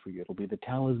will do for you. It'll be the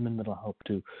talisman that'll help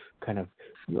to kind of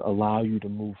allow you to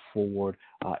move forward,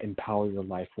 empower your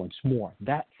life once more.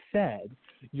 That said,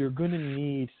 you're going to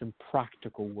need some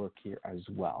practical work here as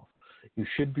well. You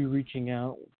should be reaching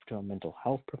out to a mental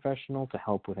health professional to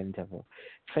help with any type of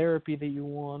therapy that you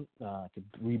want, to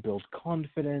rebuild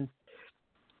confidence.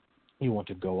 You want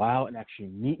to go out and actually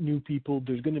meet new people.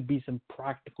 There's going to be some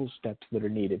practical steps that are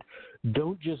needed.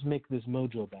 Don't just make this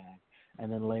Mojo bag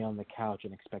and then lay on the couch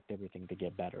and expect everything to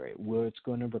get better. It's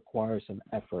going to require some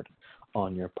effort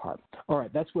on your part. All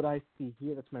right, that's what I see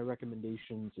here. That's my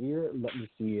recommendations here. Let me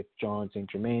see if John St.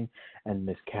 Germain and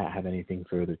Miss Cat have anything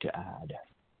further to add.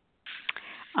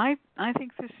 I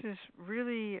think this is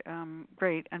really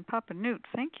great. And Papa Newt,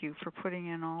 thank you for putting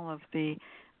in all of the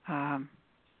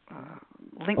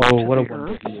links to what the a wonder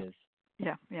herbs. he is.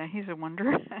 Yeah, he's a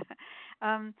wonder.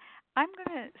 I'm going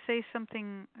to say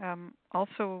something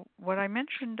also, what I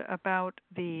mentioned about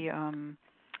the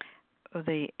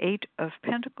Eight of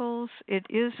Pentacles, it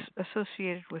is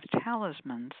associated with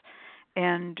talismans.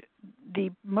 And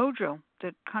the Mojo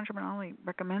that ConjureMan Ollie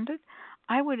recommended,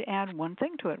 I would add one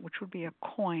thing to it, which would be a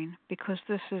coin, because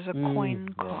this is a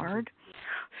coin card.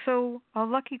 So a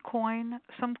lucky coin,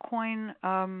 some coin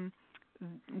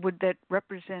that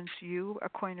represents you, a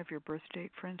coin of your birth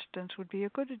date, for instance, would be a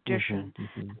good addition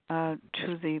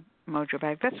to the Mojo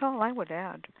bag. That's all I would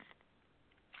add.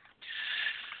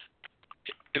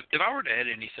 If I were to add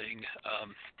anything,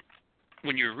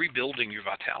 when you're rebuilding your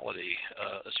vitality,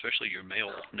 especially your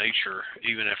male nature,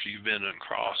 even after you've been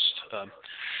uncrossed,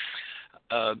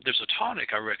 there's a tonic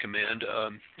I recommend.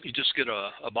 You just get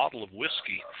a bottle of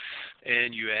whiskey,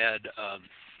 and you add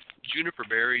juniper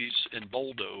berries and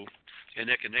boldo and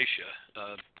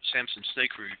echinacea, Samson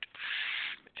snake root,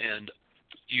 and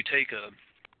you take a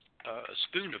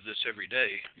spoon of this every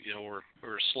day, or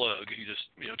a slug. You just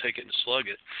take it and slug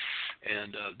it,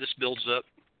 and this builds up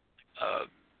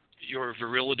your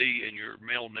virility and your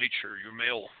male nature,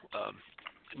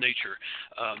 nature.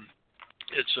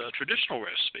 It's a traditional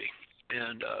recipe,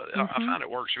 and I found it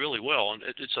works really well. And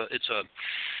it's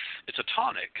a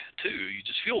tonic too. You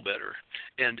just feel better.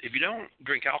 And if you don't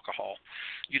drink alcohol,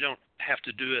 you don't have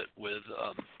to do it with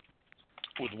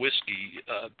whiskey.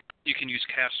 You can use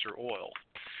castor oil.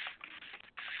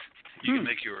 You can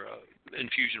make your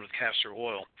infusion with castor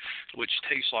oil, which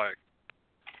tastes like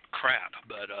crap,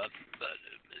 but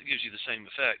it gives you the same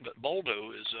effect. But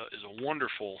boldo is a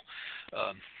wonderful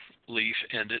leaf,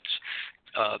 and it's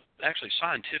actually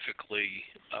scientifically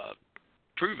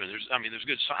proven. There's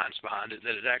good science behind it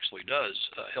that it actually does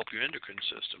help your endocrine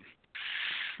system.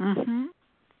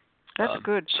 That's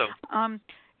good. So.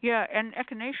 Yeah, and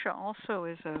echinacea also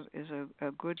is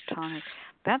a good tonic.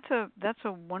 That's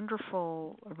a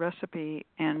wonderful recipe.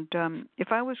 And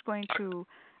if I was going to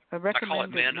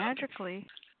recommend it magically.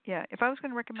 Yeah, if I was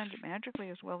going to recommend it magically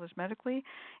as well as medically,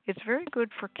 it's very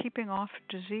good for keeping off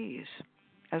disease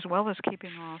as well as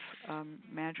keeping off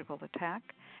magical attack,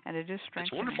 and it is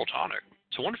strengthening.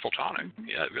 It's a wonderful tonic.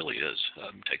 Yeah, it really is.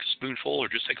 Take a spoonful or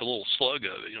just take a little slug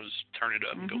of it, just turn it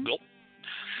up and go gulp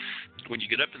when you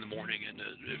get up in the morning, and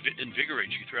it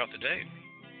invigorates you throughout the day.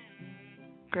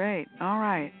 Great. All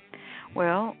right.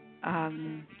 Well,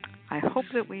 I hope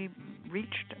that we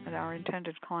reached our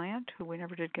intended client, who we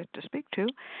never did get to speak to.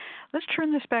 Let's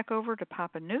turn this back over to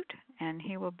Papa Newt, and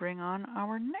he will bring on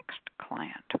our next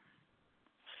client.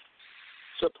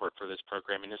 Support for this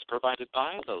programming is provided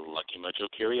by the Lucky Mojo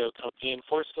Curio Company in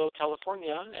Forestville,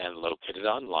 California, and located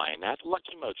online at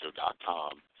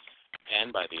luckymojo.com.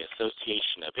 And by the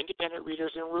Association of Independent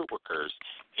Readers and Rootworkers,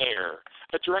 AIR,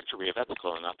 a directory of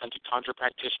ethical and authentic conjure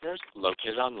practitioners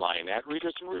located online at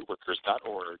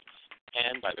readersandrootworkers.org.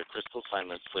 And by the Crystal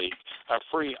Silence League, a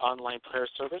free online prayer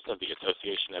service of the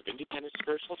Association of Independent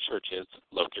Spiritual Churches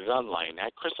located online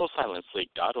at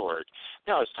crystalsilenceleague.org.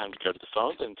 Now it's time to go to the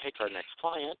phones and take our next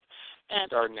client.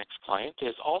 And our next client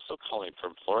is also calling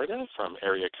from Florida, from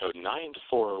area code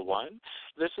 9401.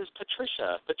 This is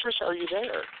Patricia. Patricia, are you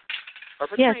there?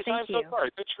 Yes, thank you. I'm so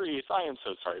sorry. Patrice, I am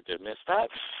so sorry to miss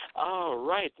that. All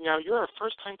right. Now, you're a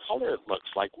first-time caller, it looks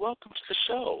like. Welcome to the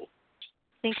show.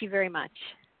 Thank you very much.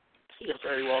 You're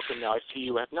very welcome. Now, I see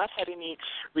you have not had any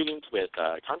readings with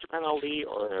ConjureMan Ollie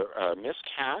or Miss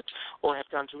Cat, or have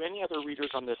gone to any other readers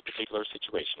on this particular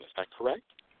situation. Is that correct?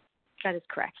 That is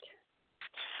correct.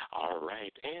 All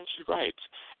right. And she writes,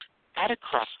 at a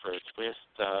crossroads with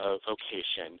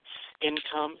vocation,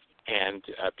 income, and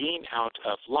being out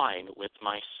of line with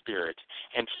my spirit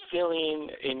and feeling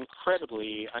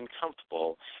incredibly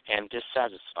uncomfortable and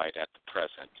dissatisfied at the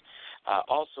present.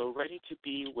 Also ready to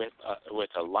be with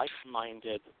a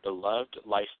like-minded, beloved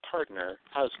life partner,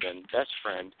 husband, best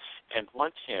friend, and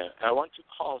I want to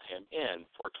call him in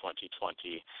for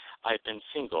 2020. I've been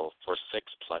single for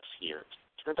 6+ years.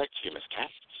 Turn back to you, Ms. Kat.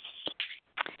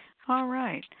 All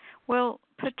right. Well,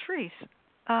 Patrice,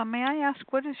 may I ask,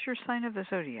 what is your sign of the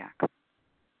zodiac?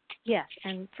 Yes,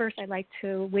 and first I'd like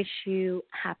to wish you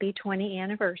happy 20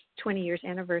 years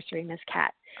anniversary, Ms.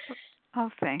 Kat. Oh,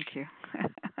 thank you.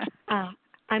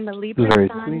 I'm a Libra Very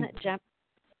sun,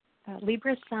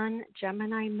 Libra sun,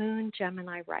 Gemini moon,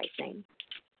 Gemini rising.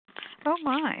 Oh,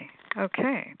 my.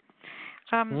 Okay.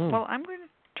 Well, I'm going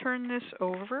to turn this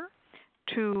over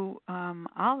to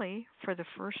Ali for the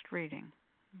first reading.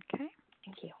 Okay?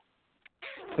 Thank you.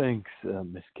 Thanks,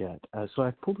 Miss Kat. So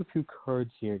I pulled a few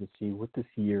cards here to see what this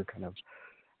year kind of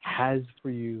has for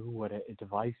you, what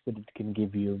advice that it can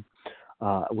give you,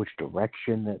 which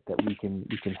direction that we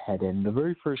can head in. The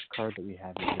very first card that we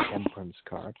have is the Temperance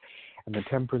card, and the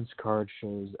Temperance card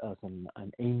shows us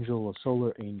an angel, a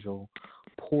solar angel,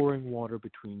 pouring water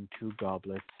between two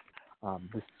goblets.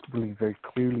 This really very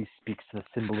clearly speaks to the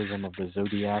symbolism of the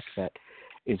zodiac that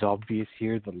is obvious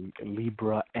here, the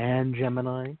Libra and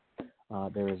Gemini.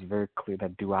 There is very clear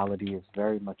that duality is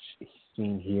very much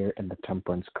seen here in the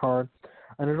Temperance card.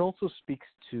 And it also speaks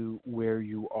to where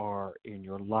you are in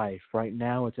your life. Right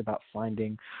now, it's about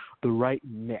finding the right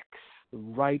mix, the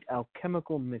right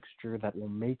alchemical mixture that will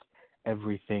make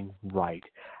everything right.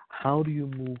 How do you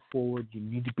move forward? You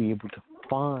need to be able to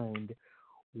find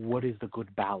what is the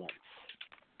good balance.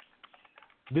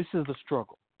 This is the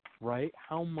struggle, right?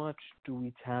 How much do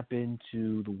we tap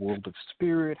into the world of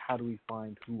spirit? How do we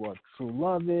find who our true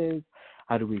love is?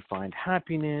 How do we find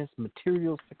happiness,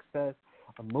 material success,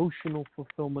 emotional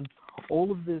fulfillment?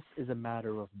 All of this is a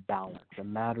matter of balance, a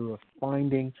matter of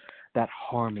finding that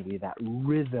harmony, that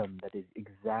rhythm that is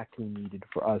exactly needed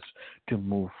for us to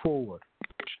move forward.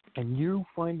 And you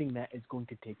finding that is going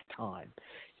to take time.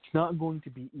 It's not going to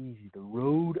be easy. The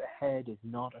road ahead is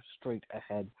not a straight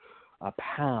ahead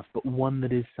path, but one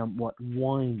that is somewhat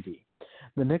windy.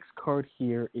 The next card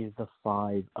here is the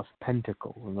Five of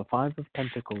Pentacles. And the Five of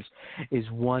Pentacles is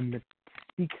one that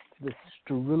speaks to the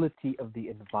sterility of the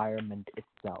environment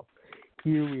itself.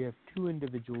 Here we have two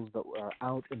individuals that are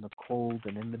out in the cold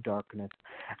and in the darkness,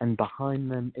 and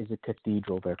behind them is a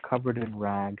cathedral. They're covered in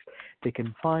rags. They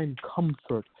can find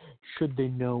comfort should they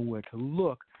know where to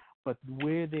look, but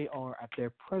where they are at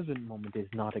their present moment is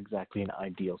not exactly an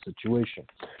ideal situation.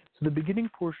 So the beginning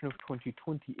portion of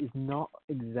 2020 is not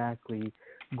exactly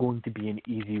going to be an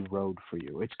easy road for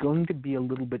you. It's going to be a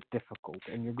little bit difficult,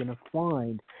 and you're going to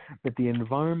find that the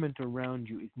environment around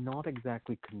you is not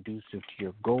exactly conducive to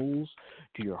your goals,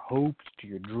 to your hopes, to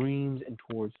your dreams, and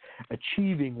towards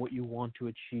achieving what you want to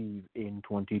achieve in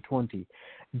 2020.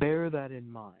 Bear that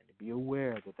in mind. Be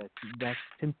aware that that's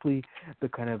simply the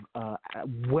kind of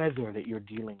weather that you're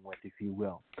dealing with, if you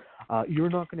will. You're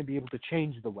not going to be able to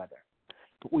change the weather,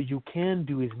 but what you can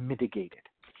do is mitigate it.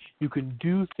 You can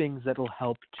do things that will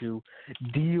help to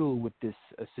deal with this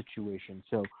situation.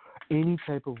 So any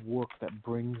type of work that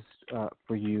brings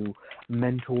for you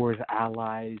mentors,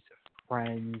 allies,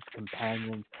 friends,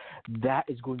 companions, that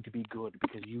is going to be good,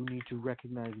 because you need to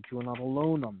recognize that you are not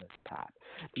alone on this path.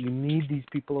 You need these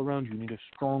people around you. You need a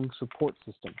strong support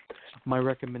system. My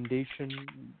recommendation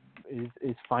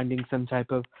is finding some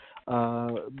type of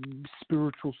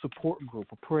spiritual support group,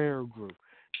 a prayer group,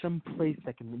 some place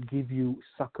that can give you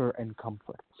succor and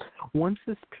comfort. Once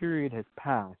this period has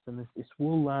passed, and this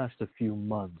will last a few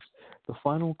months, the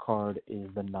final card is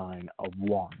the Nine of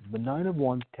Wands. The Nine of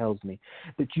Wands tells me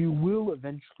that you will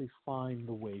eventually find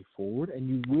the way forward, and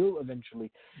you will eventually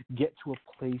get to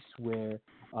a place where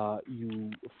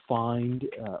you find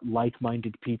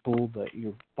like-minded people, that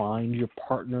you find your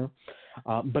partner,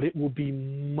 but it will be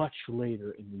much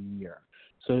later in the year.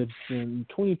 So it's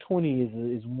 2020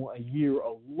 is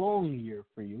a long year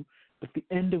for you, but the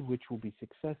end of which will be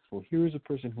successful. Here is a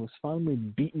person who has finally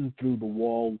beaten through the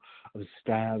wall of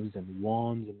staves and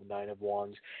wands and the Nine of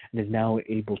Wands and is now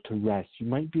able to rest. You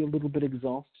might be a little bit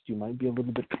exhausted. You might be a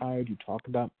little bit tired. You talk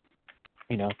about,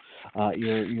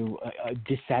 you're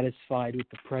dissatisfied with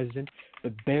the present,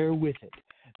 but bear with it.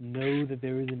 Know that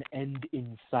there is an end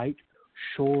in sight.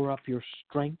 Shore up your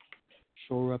strength.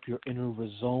 shore up your inner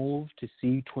resolve to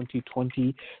see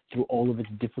 2020 through all of its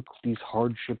difficulties,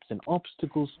 hardships, and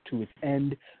obstacles to its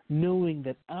end, knowing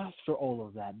that after all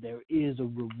of that, there is a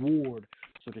reward,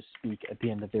 so to speak, at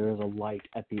the end, that there is a light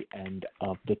at the end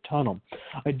of the tunnel.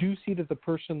 I do see that the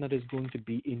person that is going to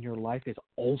be in your life is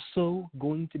also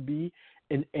going to be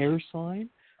an air sign.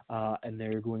 And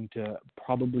they're going to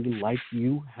probably, like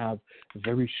you, have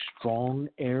very strong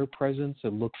air presence.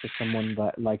 It looks like someone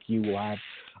that, like you, will have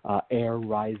air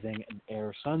rising and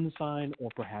air sun sign, or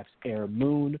perhaps air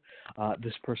moon.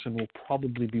 This person will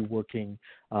probably be working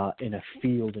in a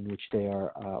field in which they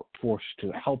are forced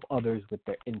to help others with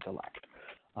their intellect.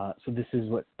 So this is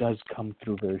what does come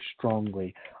through very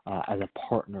strongly as a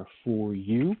partner for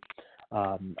you.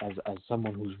 As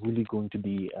someone who's really going to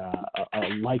be a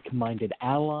like-minded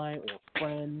ally or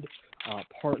friend,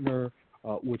 partner,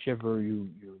 whichever you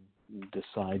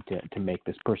decide to make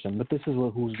this person. But this is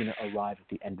who's going to arrive at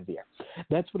the end of the year.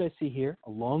 That's what I see here, a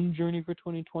long journey for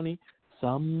 2020,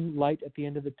 some light at the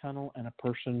end of the tunnel, and a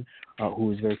person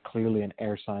who is very clearly an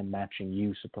air sign matching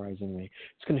you, surprisingly.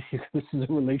 This is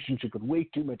a relationship with way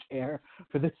too much air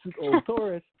for this old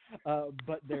Taurus.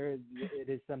 But it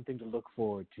is something to look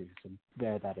forward to, so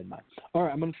bear that in mind. All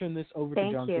right, I'm going to turn this over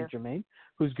to Jonathan Germain,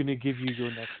 who's going to give you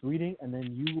your next reading, and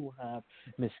then you will have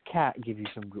Miss Kat give you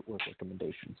some Rootwork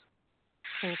recommendations.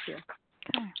 Thank you.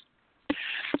 Okay.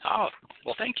 Oh,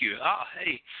 well, thank you.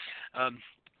 Hey,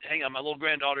 hang on, my little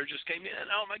granddaughter just came in.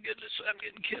 Oh, my goodness, I'm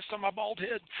getting kissed on my bald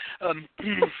head.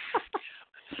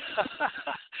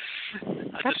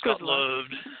 I just got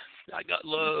loved. I got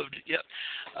loved, yep.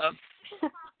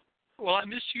 Well, I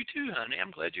missed you too, honey. I'm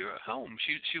glad you're at home.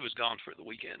 She was gone for the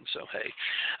weekend, so hey.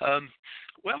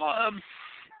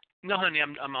 No, honey,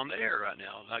 I'm on the air right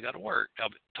now. I got to work. I'll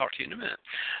talk to you in a minute.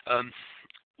 I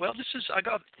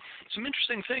got some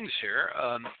interesting things here.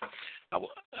 I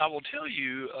will tell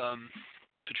you,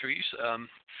 Patrice,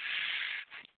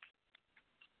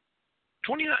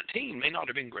 2019 may not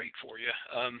have been great for you.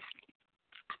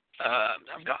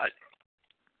 I've got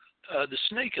the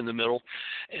snake in the middle,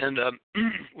 and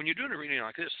when you're doing a reading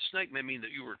like this, the snake may mean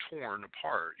that you were torn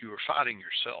apart. You were fighting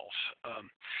yourself.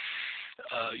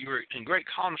 You were in great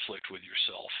conflict with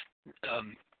yourself,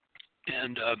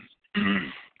 and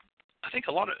I think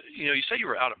a lot of you say you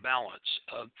were out of balance,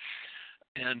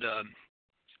 and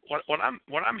what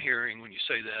I'm hearing when you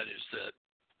say that is that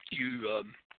you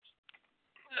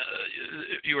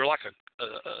were like a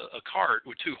cart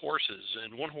with two horses,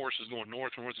 and one horse was going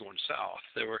north and one was going south.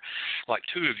 There were like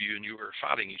two of you, and you were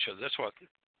fighting each other. That's what,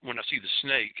 when I see the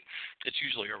snake, it's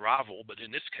usually a rival, but in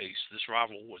this case, this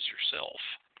rival was yourself.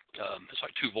 It's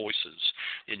like two voices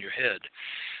in your head.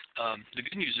 The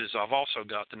good news is I've also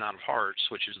got the Nine of Hearts,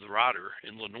 which is the rider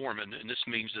in Lenormand, and this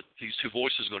means that these two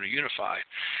voices are going to unify,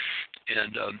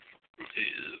 and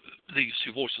these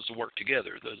two voices will work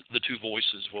together. The two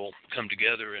voices will come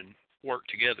together and work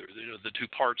together, the two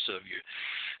parts of you.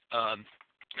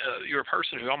 You're a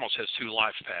person who almost has two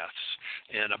life paths,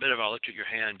 and I bet if I looked at your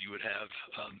hand, you would have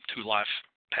two life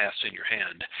paths in your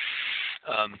hand.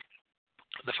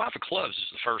 The Five of Clubs is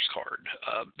the first card.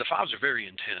 The fives are very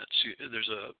intense.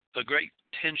 There's a great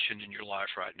tension in your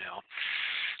life right now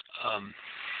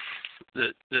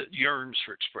that yearns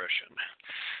for expression,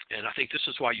 and I think this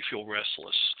is why you feel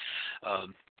restless.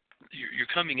 You're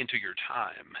coming into your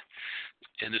time,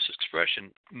 and this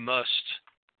expression must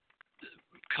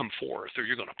come forth or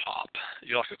you're going to pop.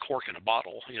 You're like a cork in a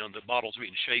bottle. The bottle's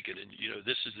being shaken, and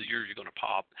this is the year you're going to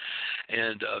pop.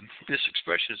 And this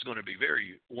expression is going to be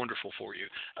very wonderful for you.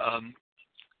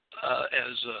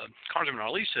 As Carmen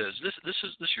Ali says, this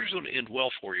year's going to end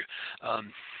well for you.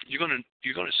 You're going to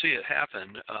see it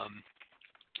happen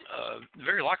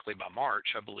very likely by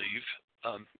March, I believe.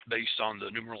 Based on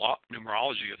the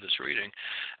numerology of this reading,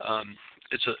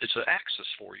 it's an axis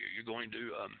for you. You're going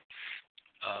to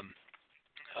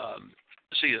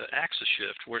see an axis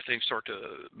shift where things start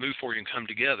to move for you and come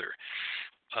together.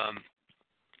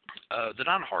 The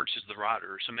Nine of Hearts is the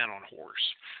rider. It's a man on a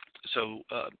horse. So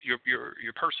your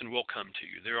person will come to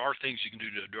you. There are things you can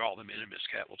do to draw them in, and Miss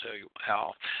Cat will tell you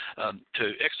how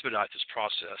to expedite this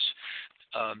process.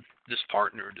 This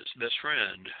partner, this best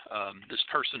friend, this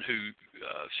person who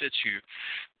fits you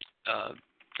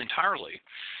entirely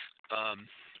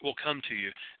will come to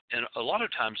you. And a lot of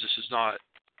times this is not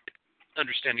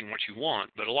understanding what you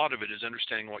want, but a lot of it is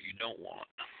understanding what you don't want.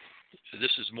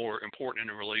 This is more important in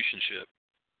a relationship,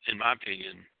 in my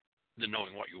opinion, than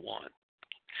knowing what you want.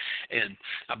 And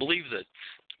I believe that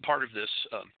part of this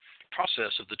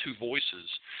process of the two voices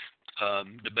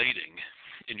debating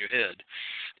in your head.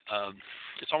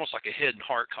 It's almost like a head and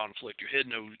heart conflict. Your head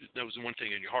knows one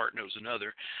thing and your heart knows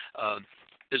another.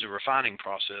 Is a refining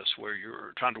process where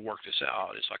you're trying to work this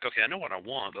out. It's like, okay, I know what I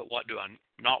want, but what do I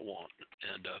not want?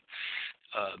 And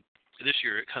this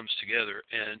year it comes together,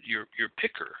 and your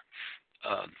picker.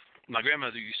 My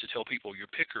grandmother used to tell people, your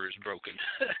picker is broken.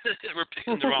 We're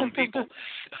picking the wrong people.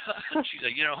 She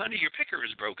said, honey, your picker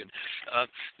is broken.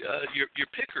 Your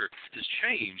picker has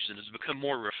changed and has become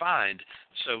more refined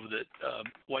so that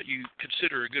what you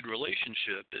consider a good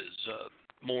relationship is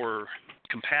more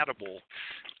compatible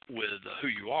with who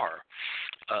you are.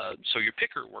 So your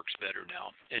picker works better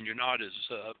now, and you're not as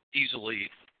easily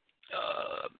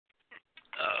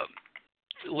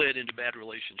led into bad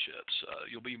relationships.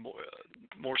 You'll be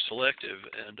more selective,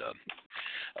 and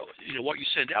what you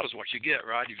send out is what you get,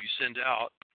 right? If you send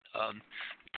out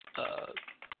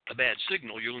a bad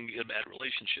signal, you're going to get a bad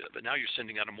relationship. But now you're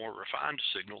sending out a more refined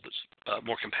signal that's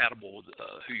more compatible with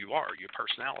who you are, your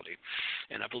personality,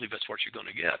 and I believe that's what you're going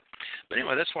to get. But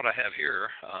anyway, that's what I have here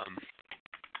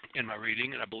in my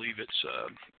reading, and I believe it's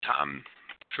time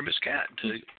for Miss Cat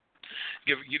to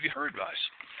give you her advice.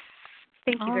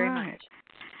 Thank you very much.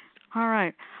 All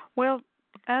right. Well,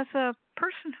 as a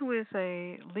person who is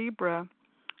a Libra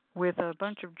with a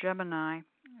bunch of Gemini,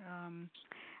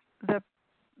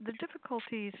 the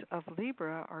difficulties of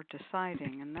Libra are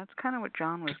deciding, and that's kind of what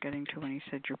John was getting to when he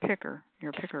said your picker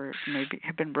may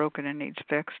have been broken and needs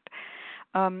fixed.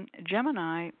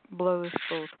 Gemini blows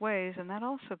both ways, and that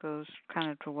also goes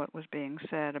kind of to what was being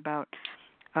said about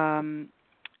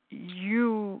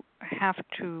you have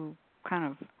to kind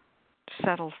of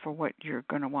settle for what you're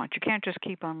going to want. You can't just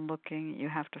keep on looking. You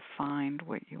have to find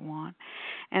what you want.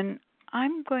 And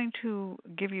I'm going to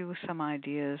give you some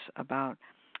ideas about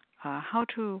how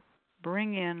to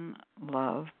bring in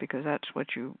love, because that's what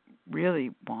you really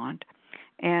want.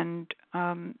 And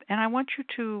I want you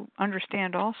to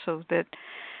understand also that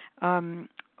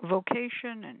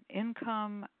vocation and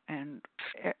income and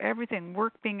everything,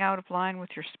 work being out of line with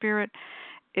your spirit,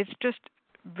 it's just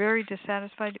very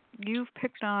dissatisfied. You've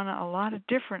picked on a lot of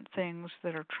different things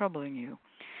that are troubling you.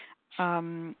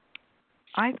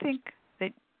 I think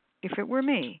that if it were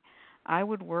me, I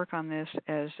would work on this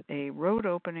as a road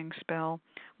opening spell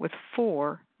with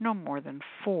no more than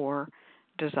 4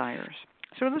 desires.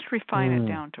 So let's refine it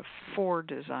down to 4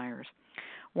 desires.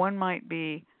 One might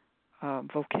be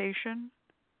vocation,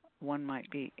 one might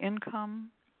be income,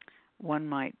 one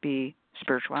might be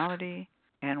spirituality,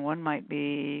 and one might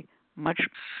be much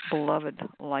beloved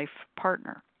life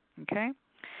partner. Okay?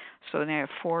 So then I have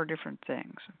 4 different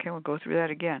things. Okay, we'll go through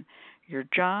that again. Your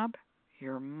job,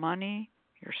 your money,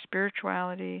 your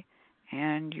spirituality,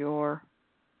 and your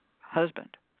husband.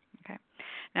 Okay.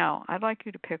 Now, I'd like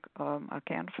you to pick a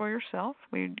candle for yourself.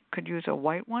 We could use a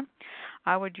white one.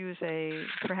 I would use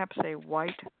perhaps a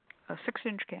white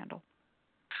 6-inch candle.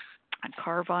 I'd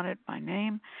carve on it my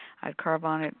name. I'd carve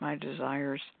on it my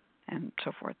desires, and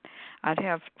so forth. I'd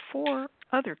have 4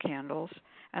 other candles,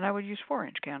 and I would use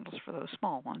 4-inch candles for those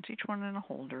small ones, each one in a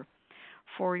holder.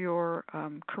 For your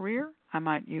career, I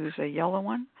might use a yellow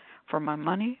one. For my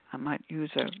money, I might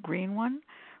use a green one.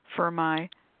 For my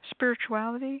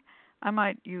spirituality, I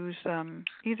might use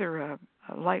either a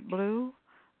light blue,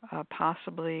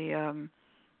 possibly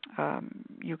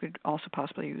you could also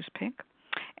possibly use pink.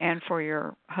 And for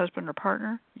your husband or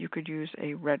partner, you could use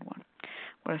a red one.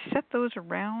 When I set those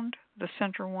around the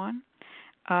center one,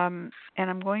 and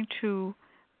I'm going to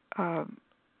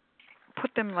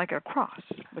put them like a cross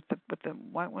with the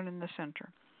white one in the center.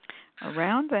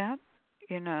 Around that,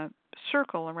 in a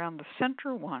circle around the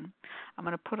center one, I'm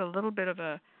going to put a little bit of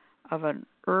an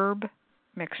herb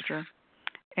mixture,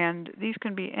 and these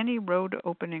can be any road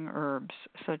opening herbs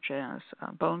such as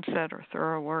boneset or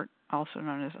thoroughwort, also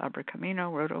known as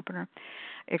abracamino, road opener.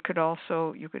 It could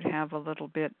also, you could have a little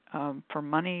bit for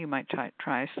money. You might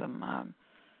try some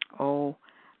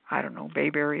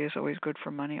bayberry is always good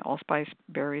for money. Allspice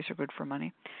berries are good for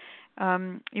money.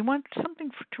 You want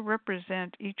something to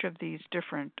represent each of these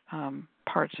different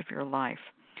parts of your life.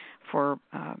 For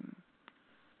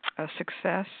a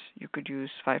success, you could use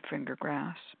 5-finger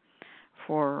grass.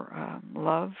 For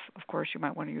love, of course, you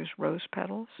might want to use rose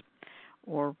petals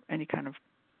or any kind of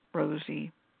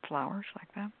rosy flowers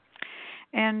like that.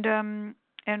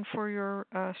 And for your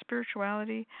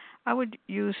spirituality, I would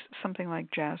use something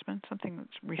like jasmine, something that's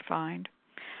refined.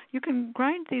 You can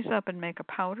grind these up and make a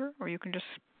powder, or you can just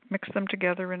mix them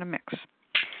together in a mix.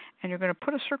 And you're going to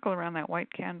put a circle around that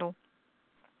white candle,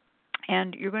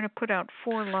 And you're going to put out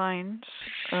 4 lines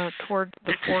toward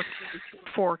the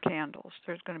four candles.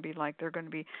 There's going to be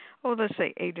let's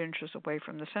say 8 inches away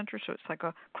from the center, so it's like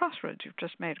a crossroads you've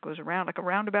just made. It goes around like a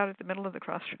roundabout at the middle of the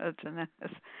crossroads, and then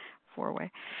it's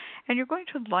 4-way. And you're going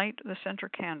to light the center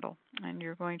candle, and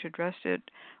you're going to dress it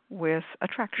with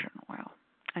attraction oil.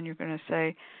 And you're going to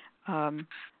say,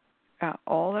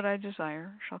 all that I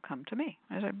desire shall come to me,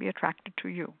 as I be attracted to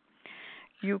you.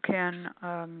 You can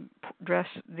dress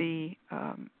the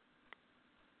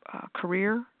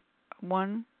career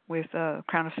one with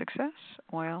Crown of Success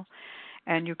oil,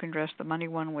 and you can dress the money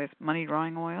one with money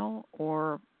drawing oil,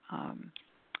 or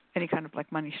any kind of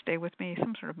like money stay with me,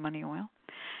 some sort of money oil.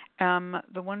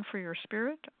 The one for your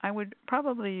spirit, I would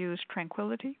probably use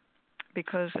tranquility,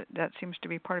 because that seems to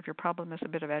be part of your problem is a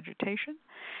bit of agitation.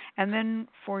 And then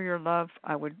for your love,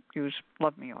 I would use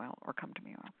love me oil or come to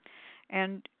me oil.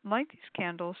 And light these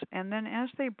candles, and then as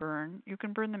they burn, you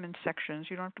can burn them in sections.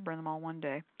 You don't have to burn them all one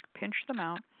day. Pinch them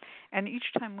out, and each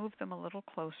time move them a little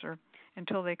closer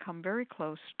until they come very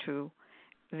close to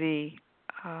the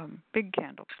big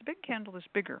candle. The big candle is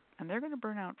bigger, and they're going to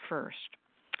burn out first.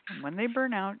 And when they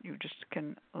burn out, you just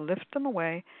can lift them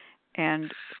away and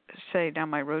say, now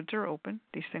my roads are open.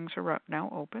 These things are now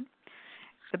open.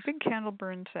 The big candle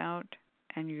burns out,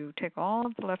 and you take all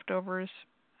of the leftovers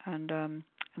and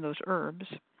those herbs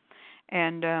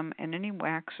and any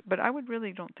wax, but I would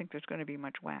really don't think there's going to be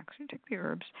much wax. You take the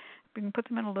herbs, you can put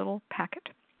them in a little packet,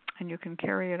 and you can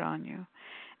carry it on you.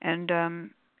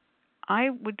 And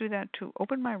I would do that to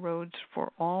open my roads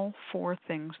for all 4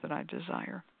 things that I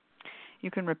desire.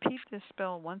 You can repeat this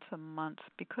spell once a month,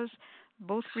 because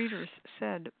both readers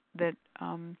said that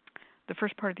the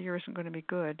first part of the year isn't going to be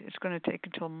good. It's going to take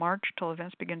until March till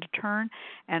events begin to turn,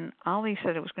 and Ali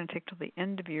said it was going to take till the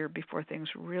end of the year before things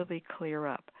really clear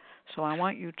up. So I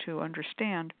want you to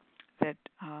understand that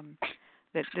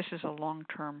that this is a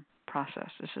long-term process.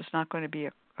 This is not going to be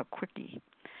a quickie.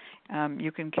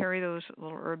 You can carry those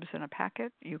little herbs in a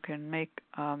packet. You can make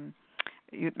a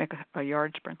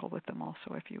yard sprinkle with them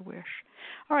also if you wish.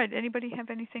 All right, anybody have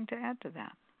anything to add to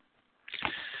that?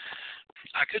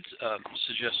 I could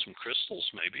suggest some crystals,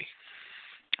 maybe.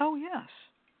 Oh, yes.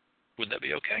 Would that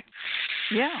be okay?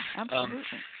 Yeah, absolutely.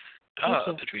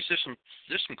 Patrice,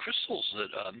 there's some crystals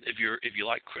that if you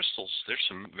like crystals, there's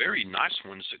some very nice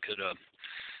ones that could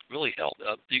really help.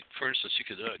 For instance, you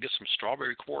could get some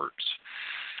strawberry quartz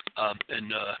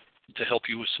and to help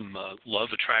you with some love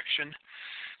attraction,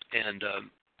 and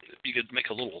you could make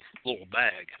a little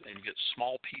bag and get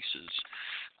small pieces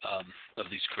of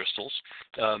these crystals.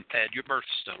 Add your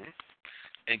birthstone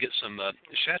and get some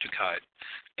shattuckite,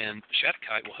 and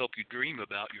shattuckite will help you dream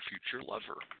about your future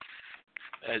lover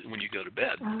when you go to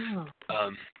bed.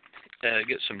 Oh.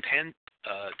 Get some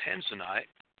tanzanite.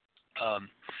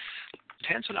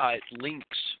 Tanzanite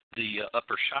links the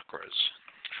upper chakras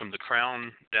from the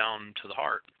crown down to the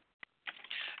heart,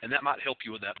 and that might help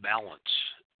you with that balance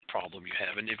problem you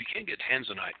have. And if you can't get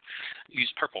tanzanite,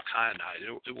 use purple kyanite.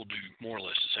 It will do more or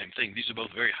less the same thing. These are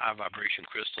both very high vibration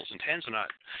crystals, and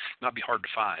tanzanite might be hard to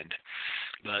find,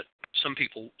 but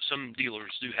some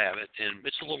dealers do have it, and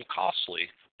it's a little costly,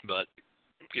 but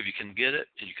if you can get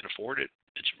it and you can afford it,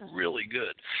 it's really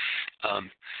good.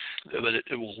 But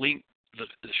it will link the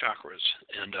chakras,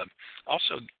 and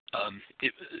also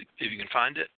if you can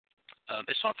find it,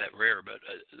 it's not that rare, but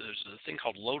there's a thing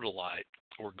called lodolite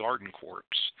or garden quartz,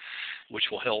 which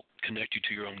will help connect you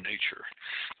to your own nature.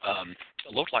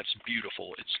 Lodolite's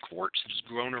beautiful. It's quartz that is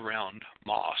grown around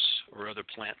moss or other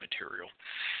plant material,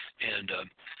 and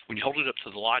when you hold it up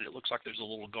to the light, it looks like there's a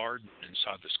little garden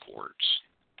inside this quartz.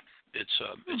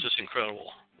 It's just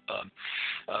incredible.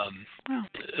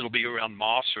 It'll be around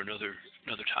moss or another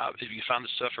type. If you find the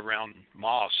stuff around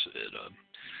moss,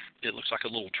 it looks like a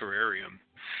little terrarium,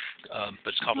 but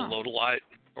it's called a lodolite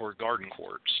or garden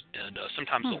quartz, and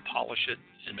sometimes they'll polish it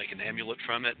and make an amulet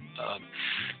from it,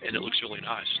 and it looks really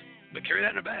nice. But carry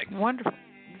that in a bag. Wonderful.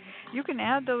 You can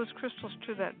add those crystals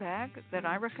to that bag that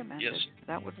I recommended. Yes.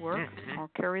 That would work. Mm-hmm. Or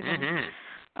carry them.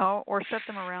 Mm-hmm. Or set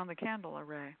them around the candle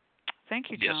array.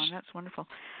 Thank you, John. Yes. That's wonderful.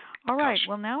 All right.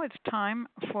 Well, now it's time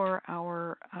for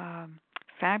our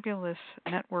fabulous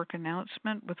network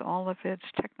announcement with all of its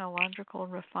technological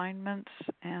refinements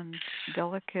and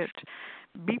delicate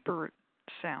beeper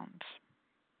sounds.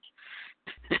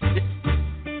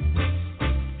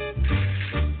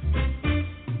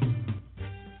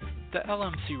 The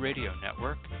LMC Radio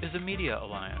Network is a media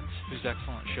alliance whose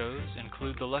excellent shows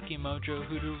include the Lucky Mojo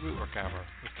Hoodoo Rootwork Hour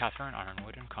with Catherine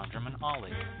Ironwood and Conjurman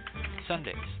Ollie,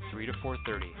 Sundays 3 to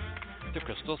 4:30, the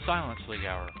Crystal Silence League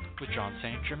Hour with John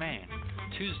St. Germain,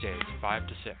 Tuesdays 5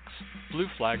 to 6. Blue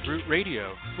Flag Root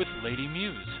Radio with Lady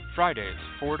Muse, Fridays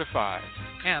 4 to 5.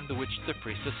 And The Witch, the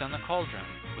Priestess, and the Cauldron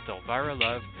with Elvira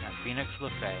Love and Phoenix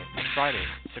LaFay, Fridays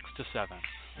 6 to 7.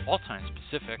 All times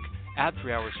Pacific, add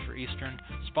 3 hours for Eastern,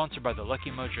 sponsored by the Lucky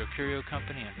Mojo Curio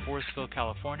Company in Forestville,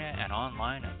 California, and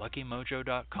online at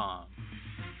luckymojo.com.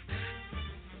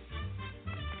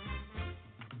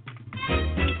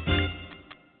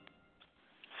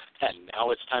 And now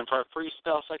it's time for our free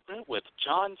spell segment with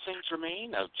John St.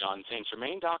 Germain of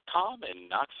johnstgermain.com in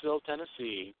Knoxville,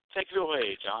 Tennessee. Take it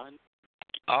away, John.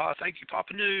 Thank you,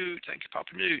 Papa Newt. Thank you,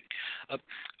 Papa Newt.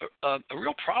 A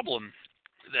real problem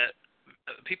that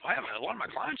people have, a lot of my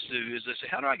clients do, is they say,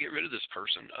 how do I get rid of this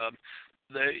person?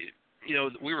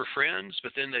 We were friends,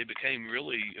 but then they became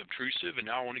really obtrusive, and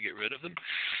now I want to get rid of them.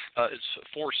 It's a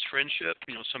forced friendship,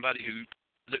 somebody who,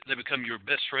 they become your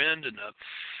best friend, and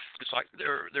it's like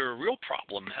they're a real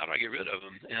problem. How do I get rid of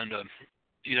them? And,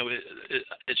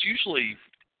 it's usually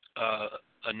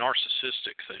a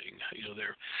narcissistic thing.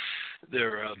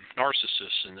 They're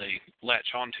narcissists, and they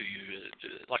latch onto you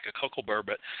like a cocklebur.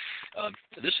 But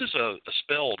this is a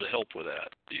spell to help with that.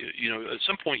 At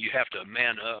some point you have to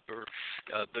man up or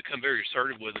become very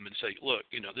assertive with them and say, look,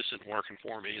 this isn't working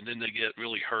for me. And then they get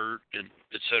really hurt, and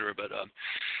et cetera. But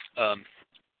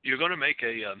you're going to make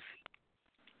an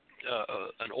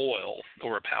oil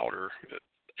or a powder,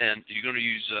 and you're going to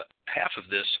use half of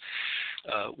this,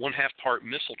 1/2 part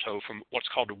mistletoe from what's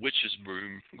called a witch's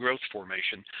broom growth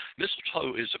formation.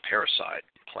 Mistletoe is a parasite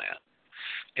plant,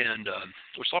 and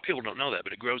which a lot of people don't know that,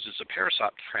 but it grows as a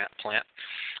parasite plant,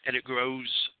 and it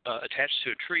grows attached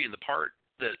to a tree, and the part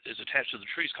that is attached to the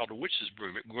tree is called a witch's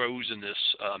broom. It grows in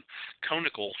this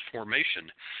conical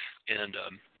formation, and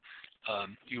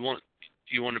you want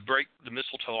to break the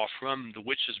mistletoe off from the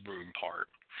witch's broom part,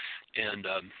 and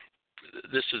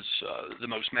this is the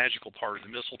most magical part of the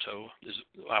mistletoe, as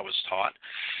I was taught.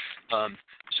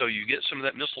 So you get some of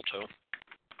that mistletoe,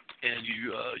 and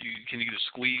you can either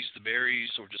squeeze the berries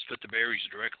or just put the berries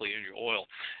directly in your oil.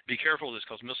 Be careful of this,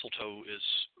 because mistletoe is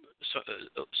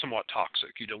somewhat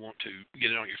toxic. You don't want to get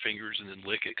it on your fingers and then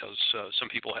lick it, because some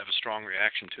people have a strong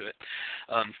reaction to it.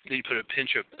 Then you put a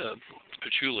pinch of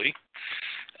patchouli.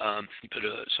 You put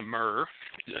some myrrh,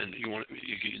 and you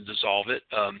can dissolve it,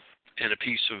 and a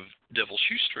piece of devil's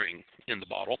shoestring in the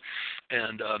bottle.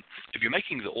 And if you're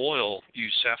making the oil,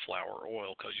 use safflower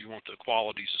oil, because you want the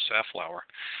qualities of safflower.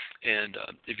 And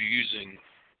if you're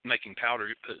making powder,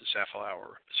 you put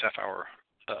safflower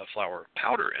flower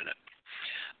powder in it.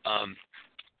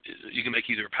 You can make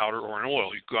either a powder or an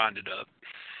oil. You grind it up,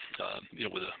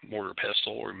 with a mortar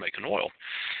pestle, or make an oil.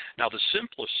 Now, the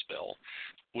simplest spell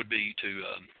would be to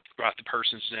write the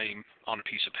person's name on a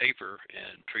piece of paper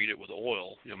and treat it with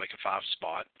oil, make a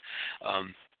 5-spot,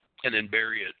 and then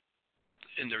bury it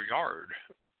in their yard.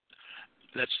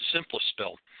 That's the simplest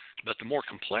spell. But the more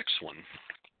complex one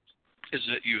is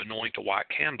that you anoint a white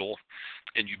candle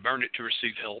and you burn it to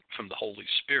receive help from the Holy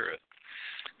Spirit.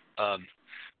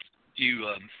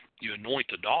 You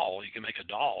anoint a doll. You can make a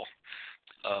doll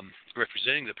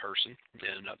representing the person,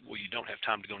 and you don't have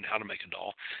time to go into how to make a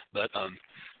doll, but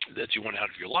that you want out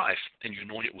of your life, and you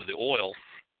anoint it with the oil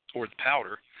or the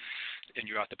powder, and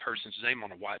you write the person's name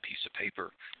on a white piece of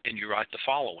paper, and you write the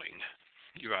following.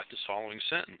 You write this following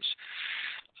sentence.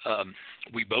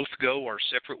 We both go our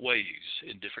separate ways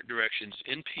in different directions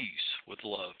in peace with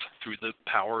love through the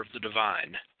power of the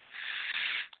divine.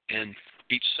 And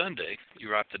each Sunday,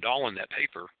 you write the doll in that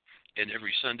paper, and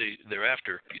every Sunday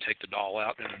thereafter, you take the doll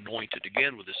out and anoint it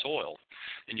again with this oil.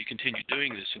 And you continue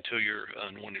doing this until your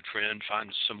anointed friend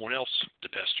finds someone else to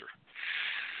pester.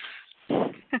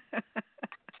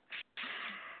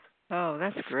 Oh,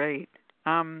 that's great.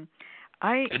 And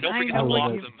don't forget to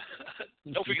block them.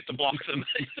 Don't forget to block them.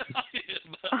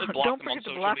 Don't forget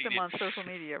to block them on social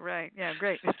media. Right. Yeah,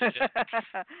 great.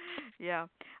 Yeah.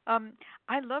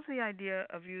 I love the idea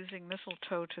of using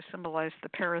mistletoe to symbolize the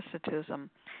parasitism,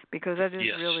 because that is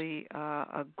really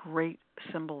a great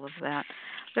symbol of that.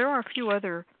 There are a few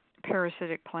other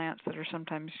parasitic plants that are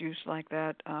sometimes used like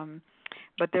that,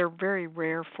 but they're very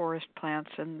rare forest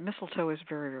plants, and mistletoe is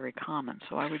very, very common,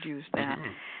 so I would use that.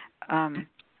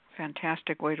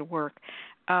 Fantastic way to work.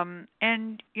 And,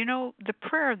 the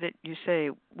prayer that you say,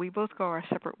 we both go our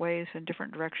separate ways in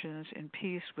different directions in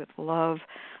peace with love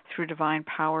through divine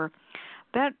power,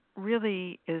 that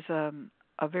really is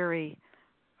a very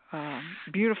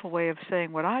beautiful way of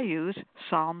saying what I use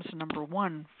Psalms number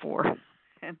 1 for.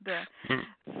 And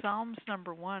Psalms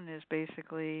number 1 is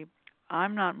basically,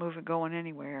 I'm not going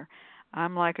anywhere.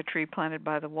 I'm like a tree planted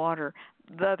by the water.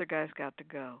 The other guy's got to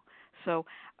go. So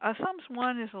Psalms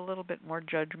 1 is a little bit more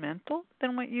judgmental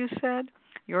than what you said.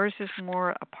 Yours is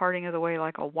more a parting of the way,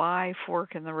 like a Y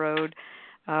fork in the road.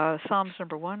 Psalms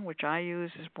number 1, which I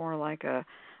use, is more like a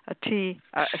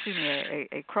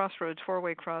crossroads,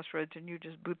 four-way crossroads, and you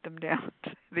just boot them down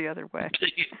the other way.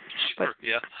 Sure,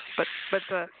 yeah.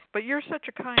 But you're such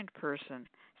a kind person,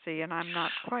 see, and I'm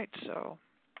not quite so.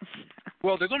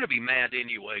 Well, they're going to be mad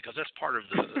anyway, because that's part of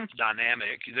the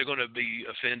dynamic. They're going to be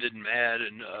offended and mad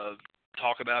and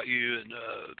talk about you and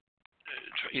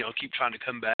keep trying to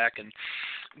come back and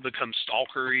become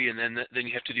stalkery, and then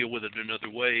you have to deal with it another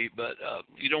way. But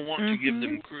you don't want to give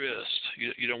them grist.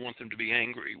 You don't want them to be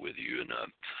angry with you, and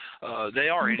they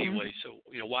are anyway. So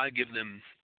why give them?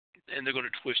 And they're going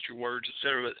to twist your words,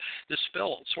 etc. But this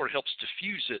spell sort of helps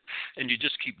diffuse it, and you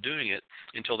just keep doing it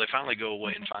until they finally go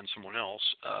away and find someone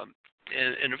else.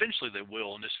 And eventually they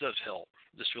will, and this does help.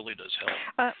 This really does help.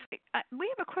 We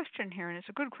have a question here, and it's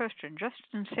a good question.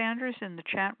 Justin Sanders in the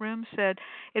chat room said,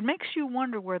 it makes you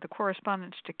wonder where the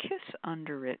correspondence to kiss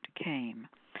under it came.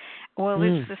 Well,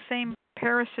 it's the same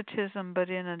parasitism, but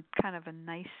in a kind of a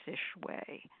nice-ish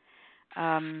way.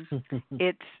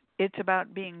 It's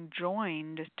about being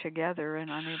joined together and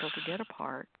unable to get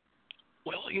apart.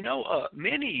 Well,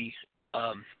 many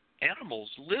animals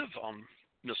live on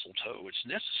mistletoe. It's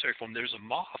necessary for them. There's a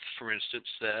moth, for instance,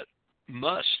 that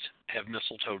must have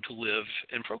mistletoe to live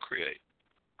and procreate.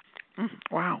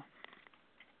 Wow.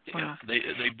 Yeah, wow.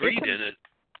 They breed in it.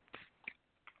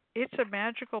 It's a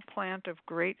magical plant of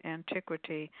great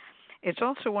antiquity. It's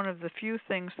also one of the few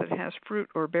things that has fruit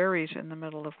or berries in the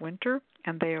middle of winter,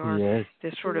 and they are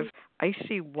this sort of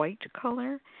icy white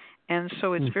color. And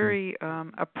so it's very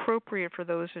appropriate for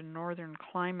those in northern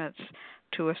climates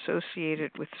to associate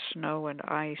it with snow and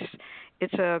ice.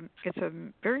 It's a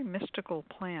very mystical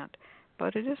plant,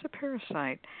 but it is a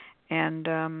parasite. And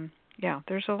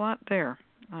there's a lot there.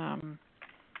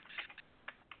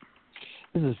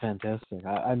 This is fantastic.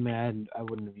 I'm mad. I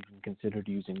wouldn't have even considered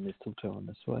using mistletoe in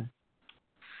this way.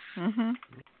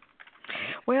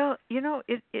 Well, the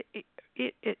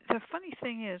funny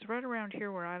thing is, right around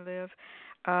here where I live,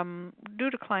 due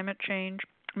to climate change,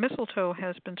 mistletoe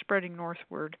has been spreading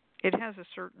northward. It has a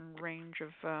certain range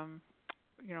of,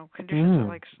 conditions it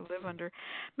likes to live under.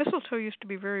 Mistletoe used to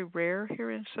be very rare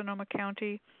here in Sonoma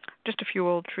County. Just a few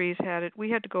old trees had it. We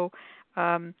had to go.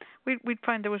 We'd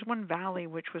find there was one valley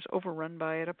which was overrun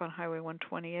by it up on Highway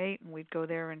 128, and we'd go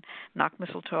there and knock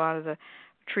mistletoe out of the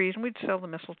trees, and we'd sell the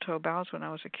mistletoe boughs when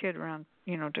I was a kid around,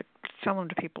 to sell them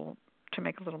to people to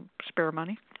make a little spare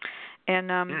money. And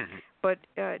but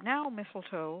now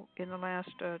mistletoe in the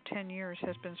last 10 years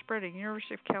has been spreading.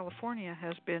 University of California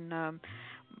has been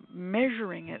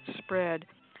measuring its spread.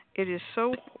 It is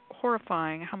so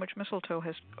horrifying how much mistletoe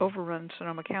has overrun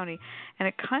Sonoma County, and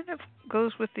it kind of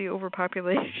goes with the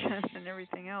overpopulation and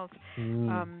everything else.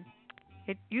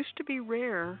 It used to be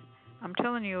rare. I'm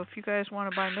telling you, if you guys want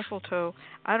to buy mistletoe,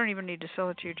 I don't even need to sell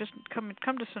it to you. Just come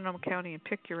to Sonoma County and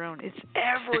pick your own. It's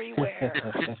everywhere.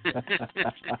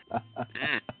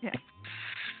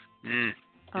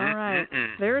 All right.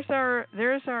 There's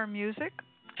our music,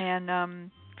 and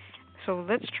so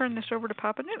let's turn this over to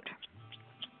Papa Newt.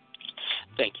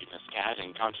 Thank you, Ms. Cat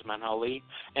and Councilman Ali.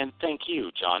 And thank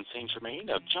you, John St. Germain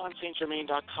of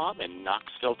johnstgermain.com in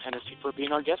Knoxville, Tennessee, for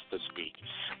being our guest this week.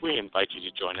 We invite you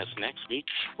to join us next week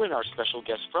when our special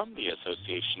guest from the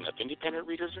Association of Independent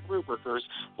Readers and Rootworkers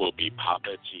will be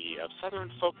Papa G of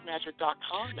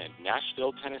SouthernFolkMagic.com in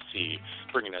Nashville, Tennessee,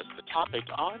 bringing us the topic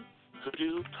on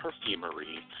Hoodoo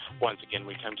Perfumery. Once again,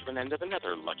 we come to an end of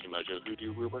another Lucky Mojo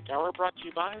Hoodoo Rootwork Hour brought to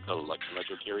you by the Lucky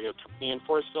Mojo Curio Company in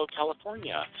Forestville,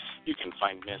 California. You can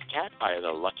find Miss Cat via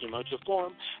the Lucky Mojo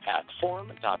forum at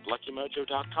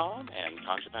forum.luckymojo.com and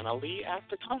Conjureman Ali at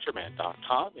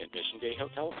theconjureman.com in Mission Viejo,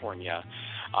 California.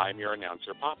 I'm your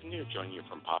announcer, Papa Newt, joining you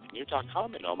from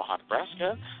papanewt.com in Omaha,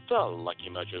 Nebraska. The Lucky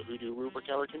Mojo Hoodoo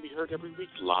Rootwork Hour can be heard every week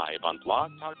live on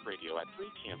Blog Talk Radio at 3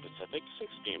 p.m. Pacific,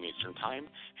 6 p.m. Eastern Time,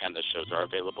 and the shows are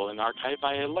available in archive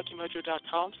via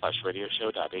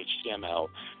luckymojo.com/radioshow.html.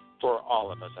 For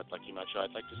all of us at Lucky Mojo,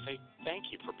 I'd like to say thank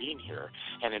you for being here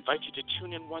and invite you to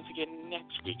tune in once again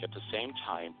next week at the same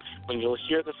time when you'll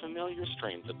hear the familiar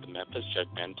strains of the Memphis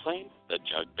Jug Band playing the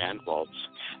Jug Band Waltz.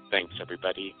 Thanks,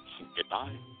 everybody.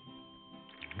 Goodbye.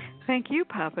 Thank you,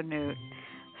 Papa Newt.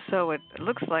 So it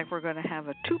looks like we're going to have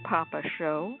a two-Papa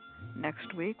show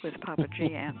next week with Papa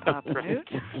G and Papa Newt.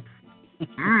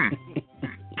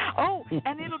 Oh,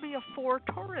 and it'll be a 4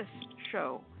 Taurus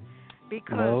show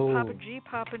because Papa G,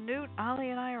 Papa Newt, Ali,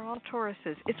 and I are all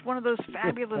Tauruses. It's one of those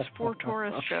fabulous 4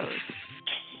 Taurus shows.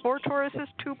 4 Tauruses,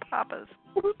 2 Papas.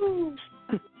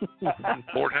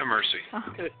 Lord have mercy.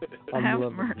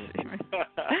 Have mercy.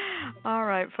 All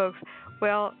right, folks.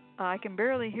 Well, I can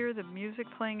barely hear the music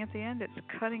playing at the end. It's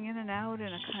cutting in and out in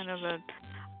a kind of a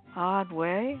odd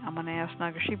way. I'm going to ask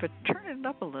Nagashiba to turn it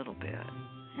up a little bit.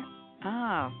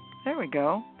 Ah, there we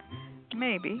go.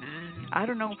 Maybe. I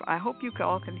don't know. I hope you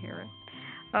all can hear it.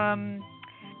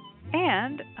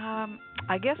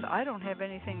 I guess I don't have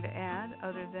anything to add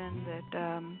other than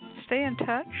that stay in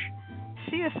touch.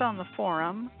 See us on the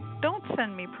forum. Don't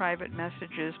send me private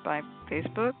messages by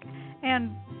Facebook.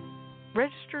 And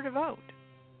register to vote.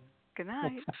 Good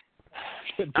night.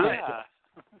 Good night.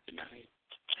 Good night.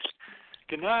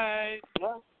 Good night.